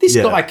 This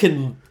guy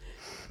can,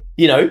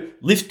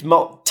 lift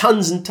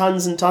tons and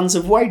tons and tons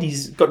of weight.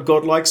 He's got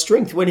godlike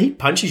strength. When he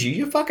punches you,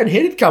 your fucking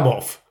head would come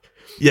off.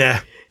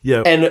 Yeah.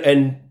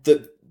 And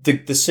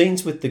the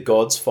scenes with the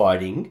gods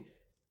fighting,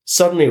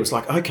 suddenly it was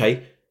like,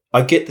 okay,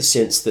 I get the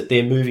sense that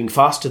they're moving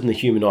faster than the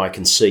human eye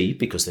can see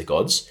because they're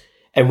gods.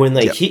 And when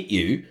they hit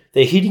you,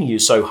 they're hitting you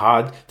so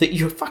hard that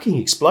you're fucking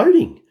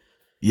exploding.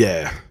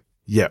 Yeah.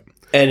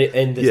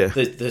 And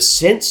the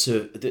sense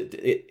of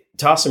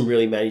Tarsem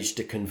really managed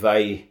to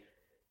convey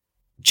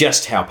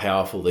just how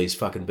powerful these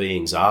fucking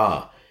beings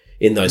are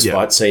in those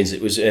fight scenes.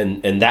 It was,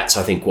 and that's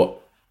I think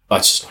what I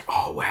was just like,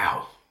 oh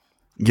wow.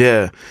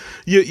 Yeah,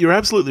 you're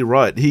absolutely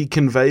right. He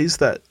conveys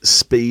that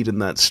speed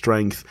and that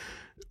strength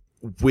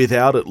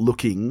without it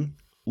looking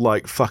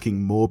like fucking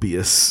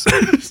Morbius.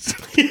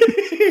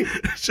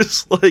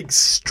 Just like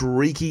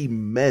streaky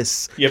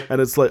mess. Yep.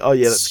 And it's like, oh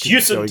yeah, that's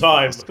Houston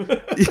time.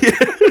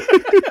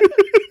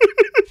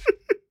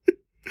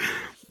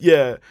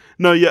 Yeah.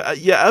 No, yeah,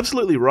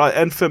 absolutely right.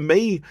 And for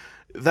me,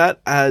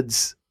 that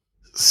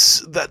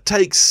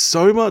takes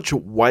so much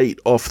weight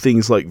off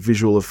things like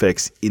visual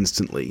effects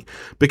instantly,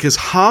 because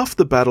half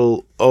the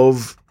battle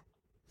of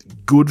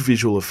good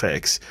visual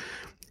effects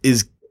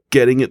is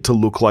getting it to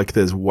look like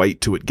there's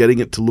weight to it, getting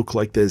it to look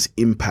like there's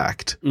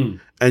impact. And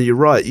you're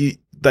right.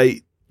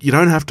 You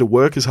don't have to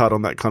work as hard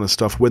on that kind of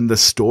stuff when the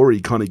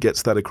story kind of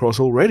gets that across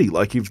already.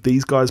 Like if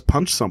these guys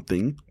punch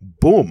something,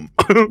 boom.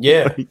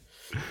 Yeah.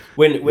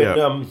 When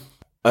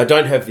I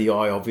don't have the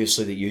eye,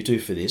 obviously, that you do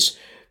for this,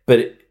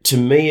 but to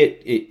me,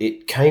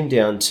 it came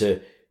down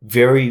to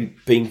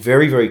being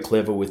very, very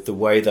clever with the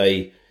way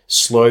they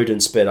slowed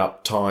and sped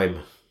up time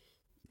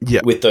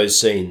with those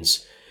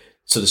scenes.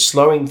 So the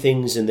slowing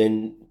things and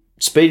then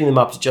speeding them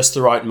up to just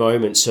the right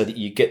moment so that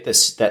you get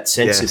that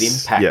sense of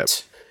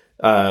impact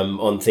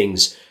on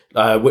things.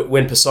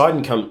 When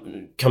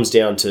Poseidon comes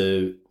down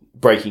to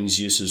breaking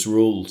Zeus's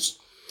rules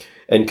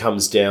and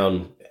comes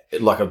down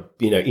like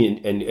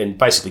and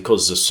basically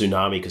causes a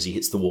tsunami because he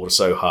hits the water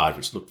so hard,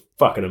 which looked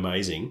fucking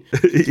amazing.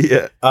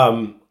 Yeah.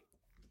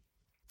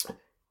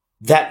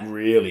 That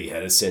really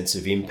had a sense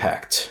of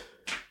impact.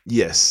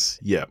 Yes.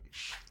 Yeah.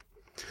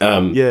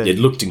 It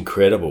looked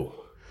incredible.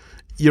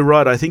 You're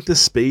right. I think the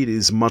speed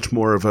is much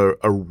more of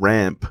a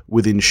ramp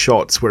within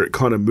shots where it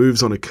kind of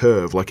moves on a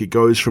curve, like it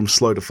goes from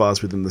slow to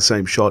fast within the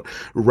same shot,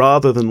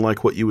 rather than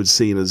like what you would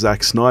see in a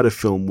Zack Snyder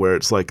film where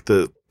it's like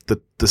the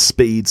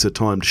speeds are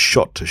timed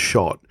shot to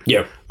shot.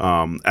 Yeah.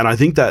 And I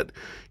think that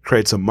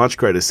creates a much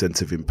greater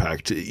sense of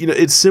impact.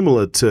 It's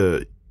similar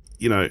to,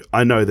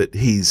 I know that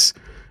he's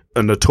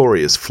a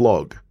notorious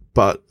flog,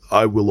 but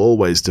I will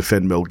always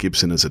defend Mel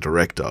Gibson as a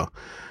director.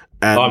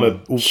 And I'm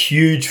a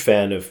huge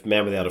fan of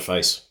Man Without a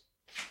Face.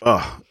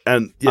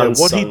 And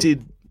what he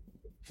did,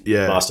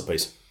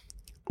 masterpiece.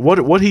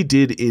 What he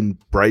did in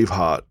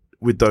Braveheart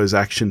with those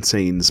action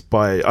scenes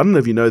I don't know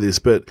if you know this,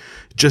 but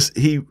just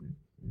he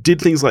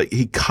did things like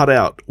he cut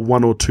out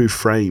 1 or 2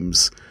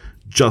 frames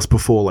just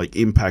before like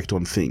impact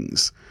on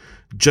things,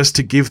 just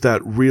to give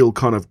that real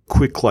kind of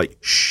quick, like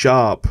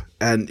sharp,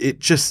 and it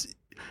just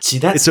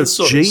that's it's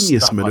a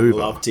genius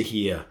maneuver. I love to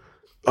hear.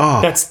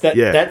 That's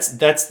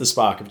the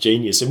spark of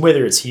genius, and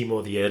whether it's him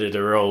or the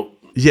editor or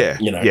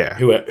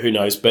who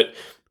knows, but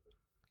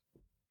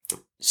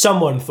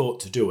someone thought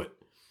to do it.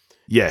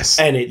 Yes,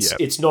 and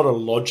it's not a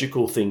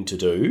logical thing to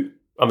do.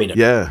 I mean,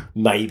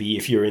 maybe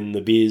if you're in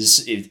the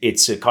biz,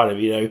 it's a kind of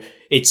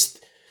it's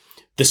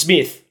the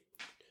Smith.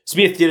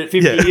 Smith did it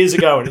 50 years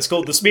ago, and it's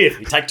called the Smith.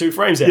 You take 2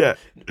 frames out. Yeah.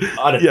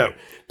 I don't know,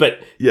 but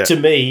to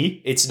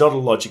me, it's not a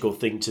logical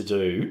thing to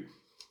do.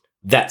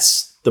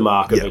 That's the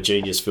mark of a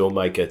genius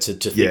filmmaker to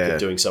think of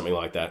doing something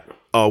like that.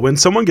 Oh, when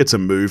someone gets a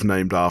move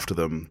named after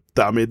them,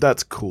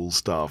 that's cool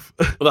stuff.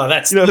 Well,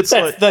 you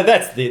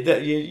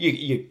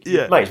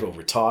may as well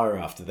retire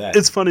after that.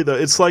 It's funny though.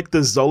 It's like the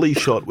Zolly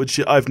shot, which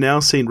I've now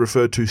seen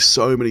referred to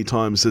so many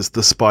times as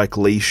the Spike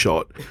Lee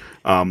shot,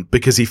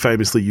 because he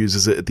famously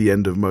uses it at the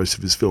end of most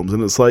of his films.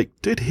 And it's like,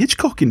 dude,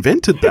 Hitchcock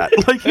invented that.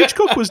 Like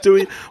Hitchcock was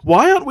doing.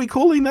 Why aren't we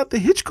calling that the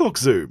Hitchcock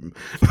zoom?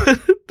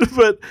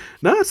 But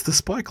no, it's the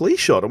Spike Lee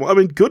shot. I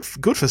mean, good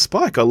for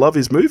Spike. I love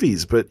his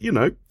movies, but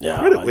credit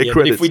where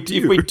credit's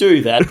due. If we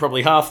do that,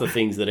 probably half the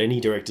things that any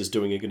director's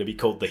doing are going to be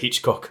called the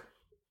Hitchcock.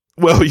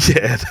 Well,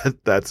 yeah,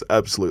 that's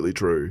absolutely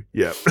true.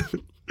 Yeah.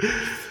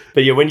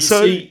 But yeah, when you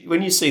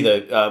see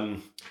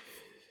the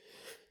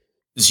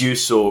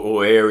Zeus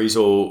or Ares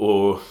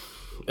or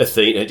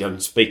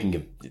Athena, speaking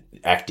of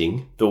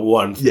acting, the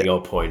one thing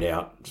I'll point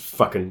out,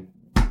 fucking,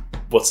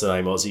 what's the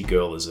name, Aussie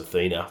girl is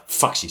Athena.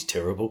 Fuck, she's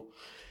terrible.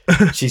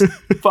 She's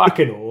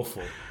fucking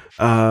awful.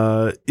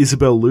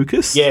 Isabel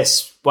Lucas.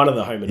 Yes, one of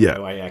the Home and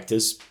Away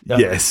actors.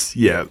 Yes,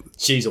 yeah.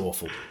 She's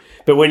awful.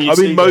 But when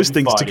you most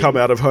things to come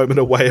out of Home and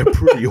Away are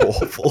pretty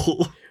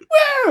awful.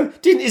 Well,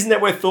 isn't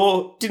that where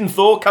didn't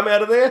Thor come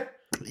out of there?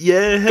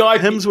 Yeah,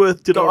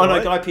 Hemsworth did all right. Oh,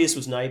 no, Guy Pearce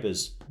was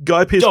Neighbours.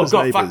 Neighbours,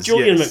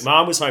 Julian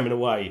McMahon was Home and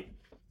Away.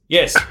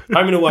 Yes,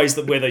 Home and Away is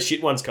where the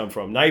shit ones come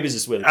from. Neighbours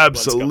is where the good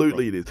ones come from.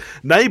 Absolutely it is.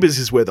 Neighbours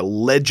is where the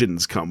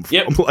legends come from.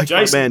 Yep, like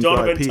Jason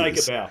Donovan, Guy take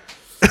Pearce. a bow.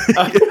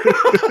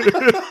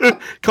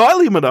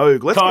 Kylie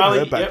Minogue, let's get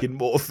her back in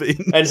more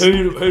things. And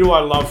who do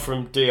I love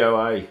from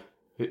DOA?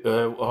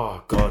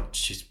 Oh, God,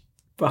 she's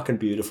fucking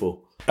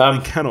beautiful. I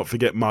cannot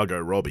forget Margot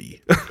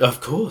Robbie. Of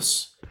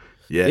course.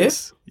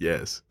 Yes.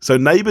 So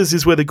Neighbours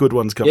is where the good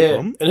ones come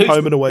from. And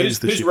Home and Away is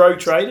the who's shit. Rogue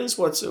Traders?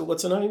 What's her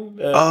name?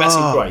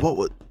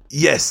 Bassingthwaighte.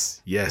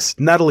 Yes.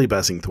 Natalie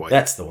Bassingthwaighte.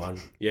 That's the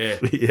one. Yeah.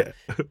 Yeah.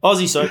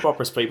 Aussie soap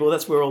operas, people.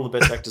 That's where all the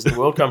best actors in the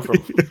world come from.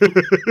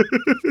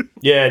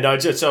 Yeah, no, I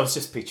was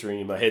just picturing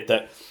in my head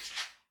that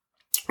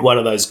one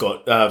of those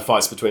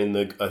fights between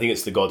I think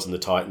it's the gods and the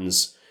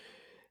Titans,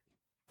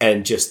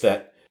 and just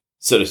that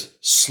sort of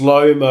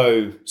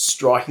slow-mo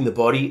striking the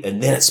body,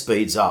 and then it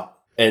speeds up.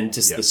 And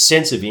just the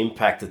sense of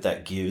impact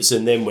that gives.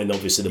 And then when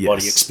obviously the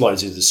body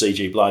explodes into the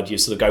CG blood, you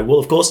sort of go, well,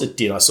 of course it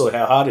did. I saw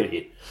how hard it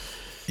hit.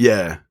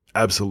 Yeah,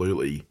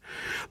 absolutely.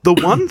 The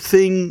one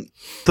thing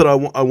that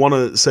I want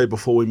to say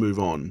before we move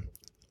on,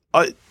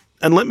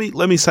 let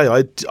me say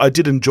I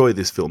did enjoy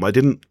this film. I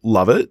didn't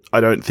love it. I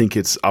don't think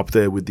it's up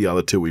there with the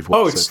other two we've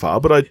watched so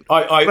far, but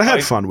I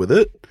had fun with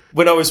it.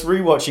 When I was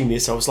rewatching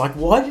this, I was like,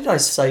 why did I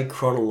say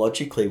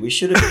chronologically? We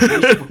should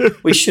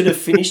have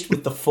finished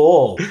with the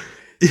fall.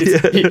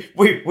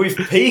 We've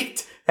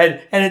peaked,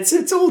 and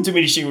it's all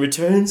diminishing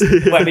returns.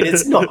 Well, I mean,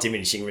 it's not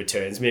diminishing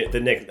returns.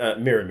 The next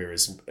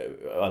Mirrors,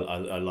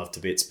 I love to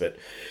bits, but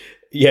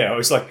yeah, I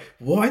was like,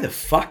 why the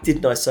fuck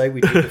didn't I say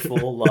we did the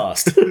fall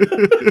last?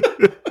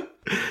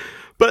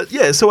 But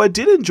yeah, so I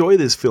did enjoy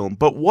this film,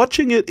 but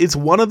watching it's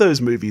one of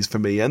those movies for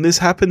me, and this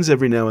happens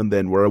every now and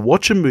then, where I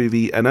watch a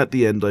movie and at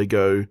the end I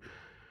go,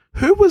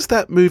 who was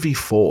that movie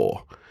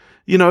for?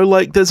 You know,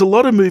 like there's a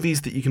lot of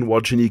movies that you can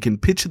watch and you can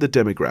picture the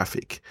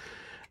demographic.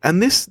 And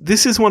this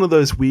is one of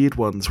those weird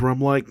ones where I'm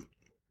like,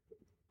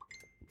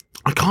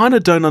 I kind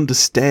of don't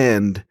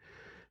understand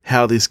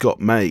how this got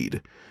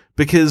made.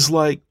 Because,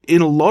 like,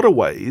 in a lot of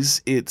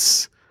ways,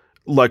 it's,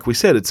 like we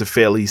said, it's a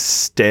fairly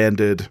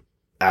standard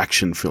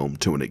action film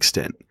to an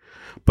extent.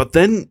 But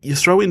then you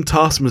throw in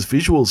Tarsum's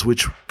visuals,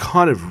 which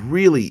kind of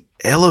really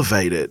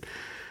elevate it.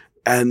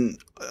 And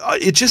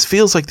it just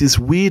feels like this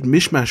weird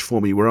mishmash for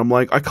me where I'm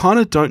like, I kind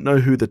of don't know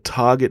who the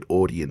target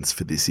audience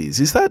for this is.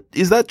 Is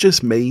that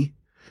just me?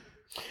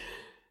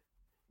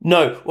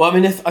 No, well, I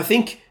mean, I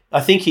think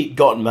it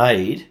got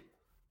made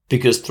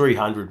because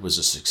 300 was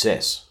a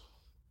success.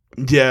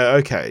 Yeah,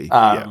 okay.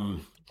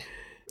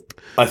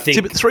 I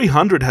think, but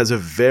 300 has a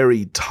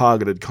very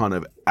targeted kind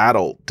of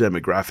adult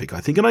demographic, I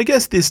think, and I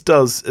guess this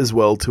does as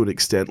well to an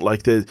extent.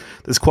 Like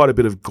there's quite a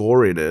bit of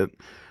gore in it,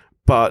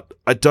 but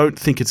I don't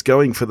think it's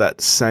going for that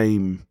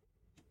same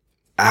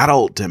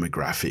adult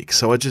demographic.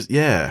 So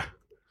yeah.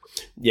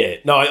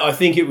 No, I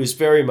think it was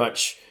very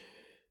much.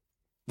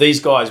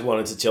 These guys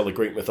wanted to tell a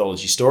Greek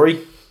mythology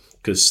story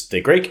because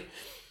they're Greek.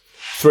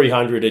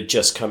 300 had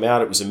just come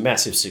out. It was a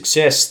massive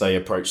success. They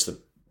approached the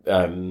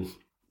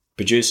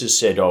producers,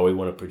 said, we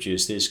want to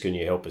produce this. Can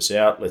you help us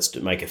out? Let's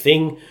make a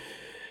thing.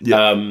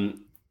 Yep.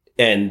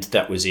 And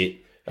that was it.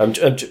 I'm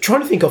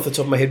trying to think off the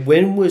top of my head,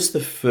 when was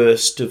the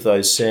first of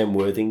those Sam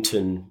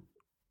Worthington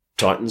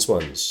Titans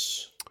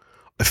ones?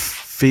 I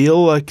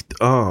feel like,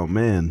 oh,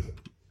 man.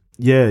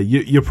 Yeah,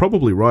 you're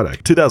probably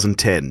right.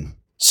 2010.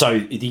 So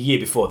the year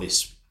before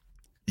this.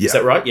 Yeah. Is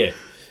that right? Yeah.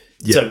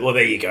 So, well,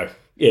 there you go.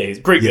 Yeah,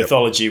 Greek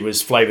mythology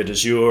was flavour du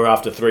jour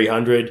after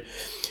 300,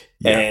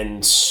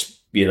 and,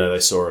 they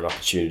saw an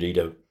opportunity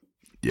to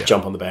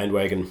jump on the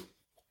bandwagon.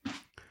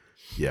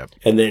 Yeah.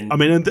 And then... I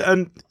mean,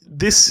 and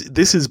this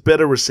is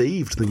better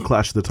received than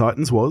Clash of the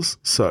Titans was,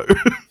 so...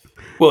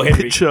 Well,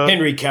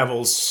 Henry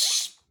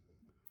Cavill's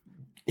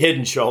head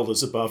and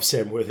shoulders above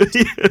Sam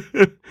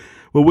Worthington.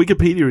 Well,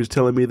 Wikipedia is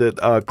telling me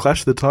that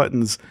Clash of the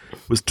Titans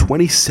was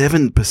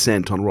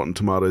 27% on Rotten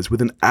Tomatoes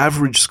with an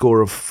average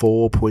score of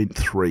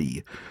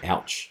 4.3.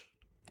 Ouch.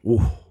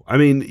 Ooh. I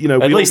mean,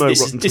 at least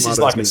this is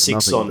like a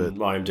 6 on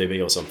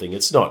IMDb or something.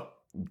 It's not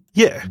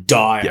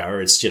dire. Yeah.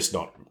 It's just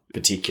not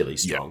particularly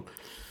strong. Yeah.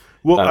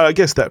 Well, I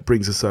guess that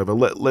brings us over.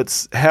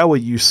 How are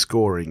you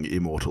scoring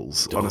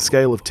Immortals on a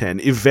scale of 10?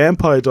 If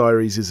Vampire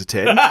Diaries is a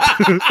 10,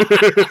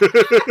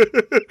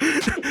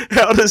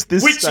 how does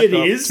this stack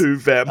up to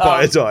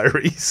Vampire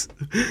Diaries?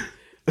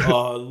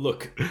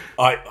 Look,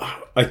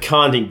 I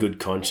can't in good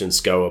conscience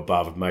go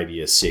above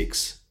maybe a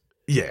 6.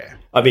 Yeah.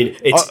 I mean,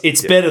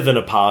 it's better than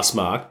a pass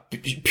mark,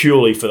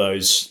 purely for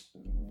those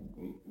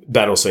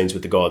battle scenes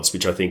with the gods,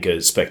 which I think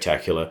are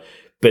spectacular.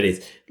 But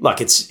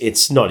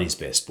it's not his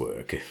best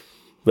work.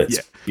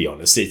 Let's be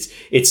honest.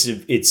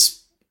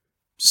 It's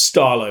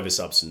style over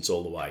substance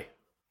all the way.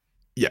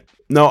 Yeah.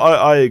 No,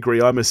 I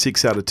agree. I'm a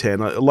 6 out of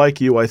 10.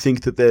 Like you, I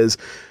think that there's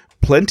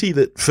plenty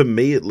that, for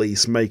me at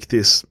least, make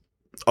this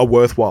a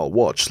worthwhile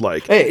watch.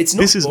 Like, hey, it's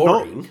not this is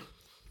boring.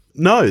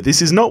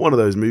 This is not one of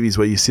those movies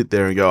where you sit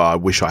there and go, oh, I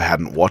wish I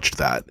hadn't watched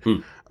that.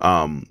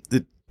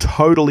 It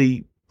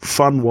totally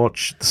fun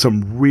watch,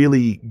 some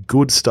really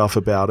good stuff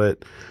about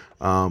it.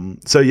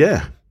 So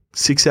yeah,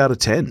 6 out of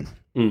 10.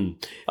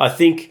 I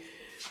think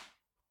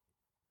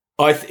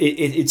I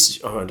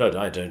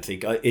don't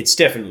think it's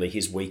definitely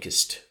his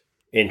weakest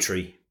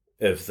entry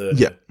of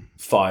the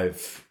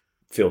 5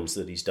 films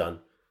that he's done.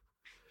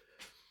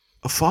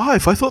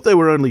 5? I thought they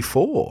were only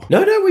 4.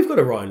 No, we've got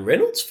a Ryan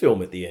Reynolds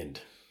film at the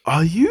end.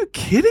 Are you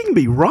kidding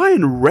me?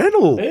 Ryan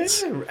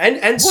Reynolds? Yeah.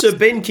 And Sir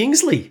Ben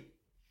Kingsley.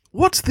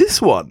 What's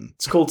this one?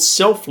 It's called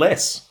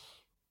Selfless.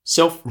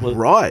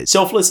 Right.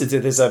 Selfless,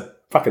 there's a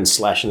fucking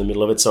slash in the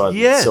middle of it, so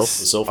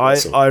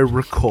I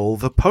recall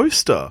the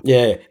poster.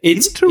 Yeah.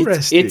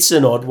 Interesting. It's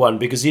an odd one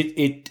because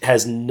it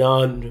has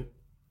none...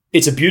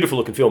 It's a beautiful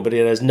looking film, but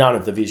it has none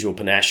of the visual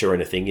panache or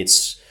anything.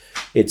 It's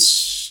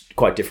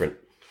quite different.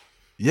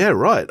 Yeah,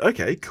 right.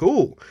 Okay,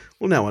 cool.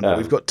 Well, now I know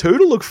we've got 2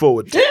 to look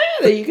forward to. Yeah,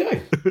 there you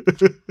go.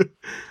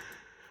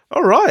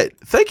 All right.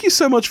 Thank you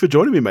so much for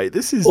joining me, mate.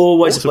 This is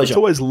always awesome. a pleasure. It's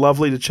always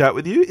lovely to chat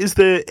with you. Is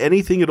there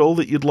anything at all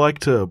that you'd like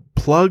to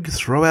plug,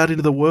 throw out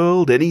into the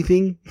world?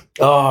 Anything?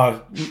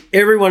 Oh,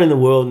 everyone in the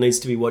world needs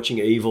to be watching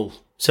Evil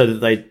so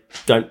that they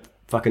don't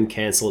fucking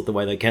cancel it the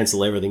way they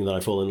cancel everything that I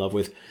fall in love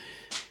with.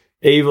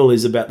 Evil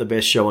is about the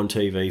best show on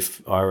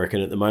TV, I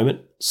reckon, at the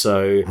moment.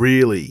 So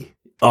really?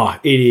 Oh,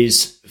 it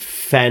is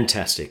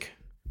fantastic.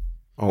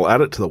 I'll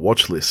add it to the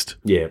watch list.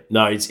 Yeah,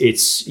 no,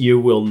 it's you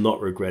will not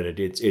regret it.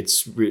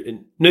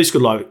 Noose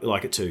could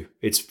like it too.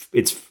 It's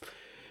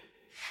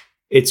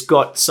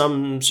got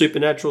some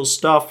supernatural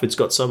stuff. It's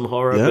got some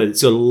horror, but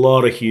it's got a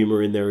lot of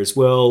humor in there as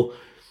well.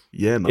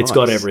 Yeah, nice. It's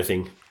got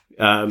everything.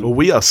 Well,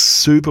 we are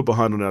super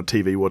behind on our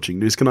TV watching.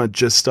 Noose and I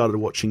just started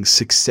watching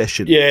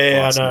Succession.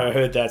 Yeah, I know. I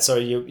heard that. So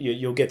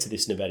you'll get to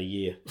this in about a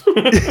year.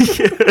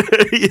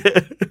 yeah,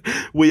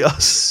 we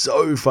are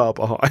so far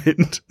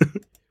behind.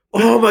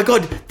 Oh my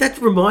God, that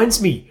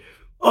reminds me.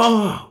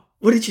 Oh,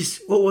 what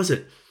was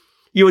it?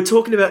 You were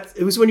talking about,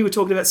 it was when you were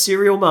talking about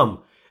Serial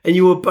Mum, and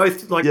you were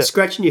both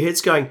scratching your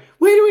heads going,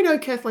 where do we know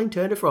Kathleen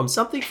Turner from?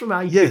 Something from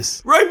our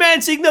youth.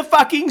 Romancing the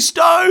fucking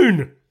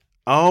Stone.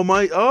 Oh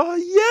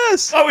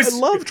yes. I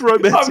loved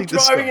Romancing the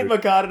Stone. I'm driving in my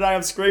car today,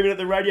 I'm screaming at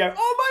the radio,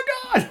 oh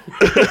my God.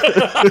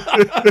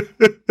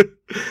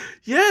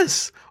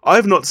 Yes.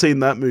 I've not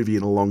seen that movie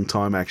in a long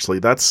time, actually.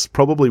 That's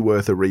probably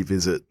worth a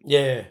revisit.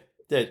 Yeah.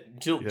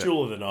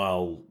 Jewel of the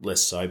Nile,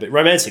 less so, but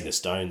Romancing the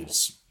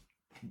Stone's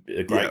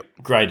a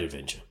great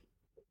adventure.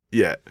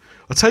 Yeah.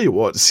 I'll tell you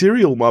what,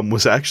 Serial Mum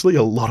was actually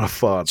a lot of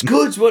fun. It's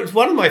good.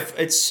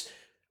 It's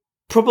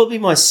probably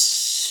my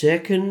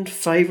second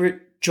favourite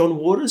John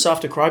Waters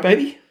after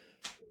Crybaby.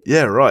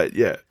 Yeah, right,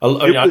 yeah. I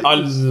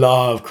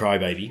love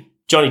Crybaby.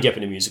 Johnny Depp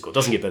in a musical.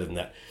 Doesn't get better than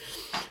that.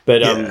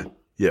 But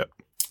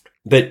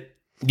But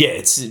yeah,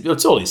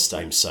 it's all his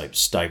same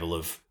stable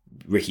of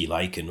Ricky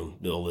Lake and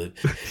all the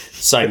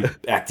same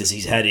actors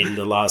he's had in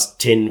the last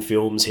 10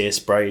 films,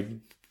 Hairspray,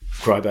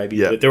 Crybaby.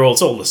 Yeah. But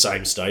it's all the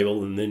same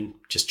stable, and then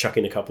just chuck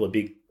in a couple of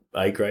big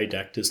A-grade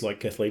actors like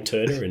Kathleen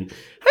Turner and,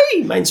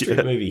 hey, Main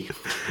Street movie.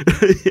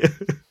 Yeah.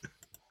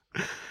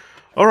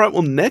 All right,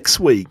 well, next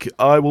week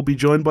I will be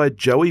joined by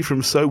Joey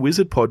from So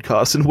Wizard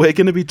Podcast, and we're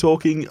going to be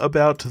talking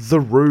about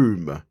The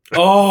Room.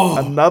 Oh,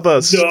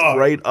 another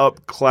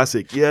straight-up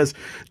classic. Yes,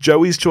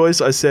 Joey's choice.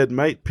 I said,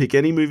 mate, pick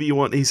any movie you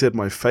want. He said,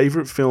 my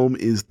favourite film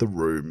is The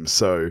Room.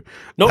 So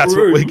that's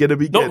what we're going to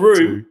be getting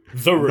to.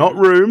 The Room. Not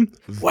Room,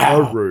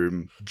 wow. The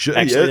Room.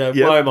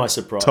 Actually, why am I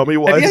surprised? Tommy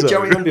Wiseau. Have you had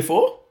Joey on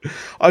before?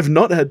 I've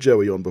not had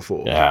Joey on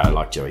before. Yeah, I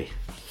like Joey.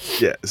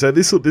 Yeah, so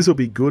this will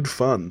be good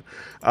fun.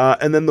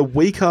 And then the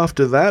week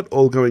after that,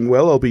 all going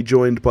well, I'll be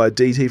joined by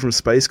DT from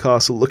Space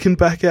Castle, looking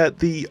back at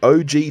the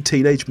OG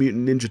Teenage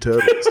Mutant Ninja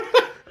Turtles.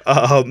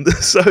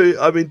 So,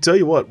 I mean, tell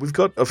you what, we've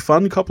got a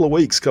fun couple of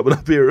weeks coming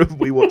up here if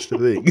we watch the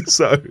thing.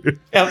 So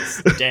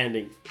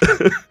outstanding.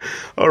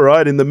 All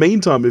right. In the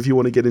meantime, if you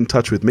want to get in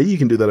touch with me, you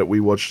can do that at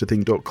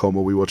wewatchthething.com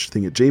or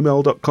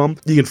wewatchthething@gmail.com.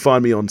 You can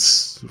find me on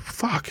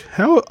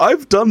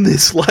I've done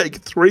this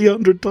like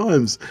 300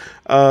 times.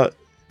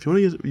 If you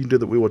want to, you can do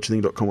that at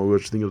wewatchthething.com or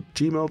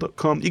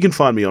wewatchthething@gmail.com. You can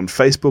find me on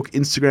Facebook,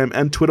 Instagram,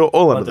 and Twitter,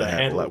 all under the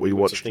handle at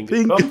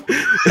wewatchthething.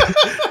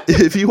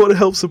 If you want to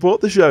help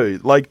support the show,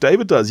 like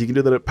David does, you can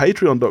do that at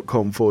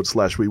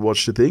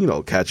patreon.com/wewatchthething, and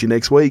I'll catch you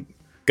next week.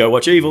 Go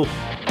watch Evil.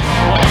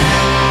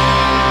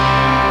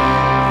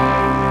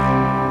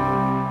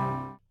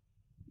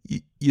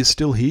 You're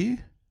still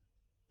here?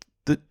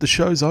 The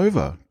show's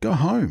over. Go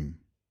home.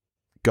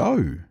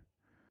 Go.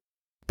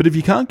 But if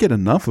you can't get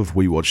enough of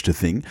We Watched a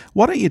Thing,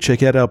 why don't you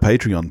check out our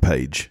Patreon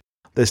page?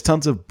 There's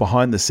tons of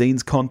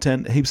behind-the-scenes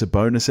content, heaps of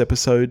bonus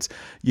episodes.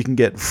 You can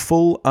get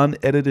full,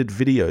 unedited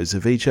videos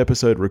of each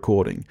episode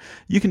recording.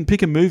 You can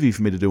pick a movie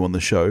for me to do on the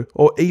show,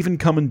 or even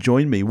come and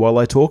join me while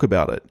I talk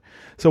about it.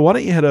 So why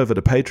don't you head over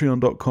to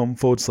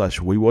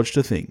patreon.com/We Watched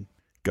a Thing.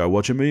 Go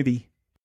watch a movie.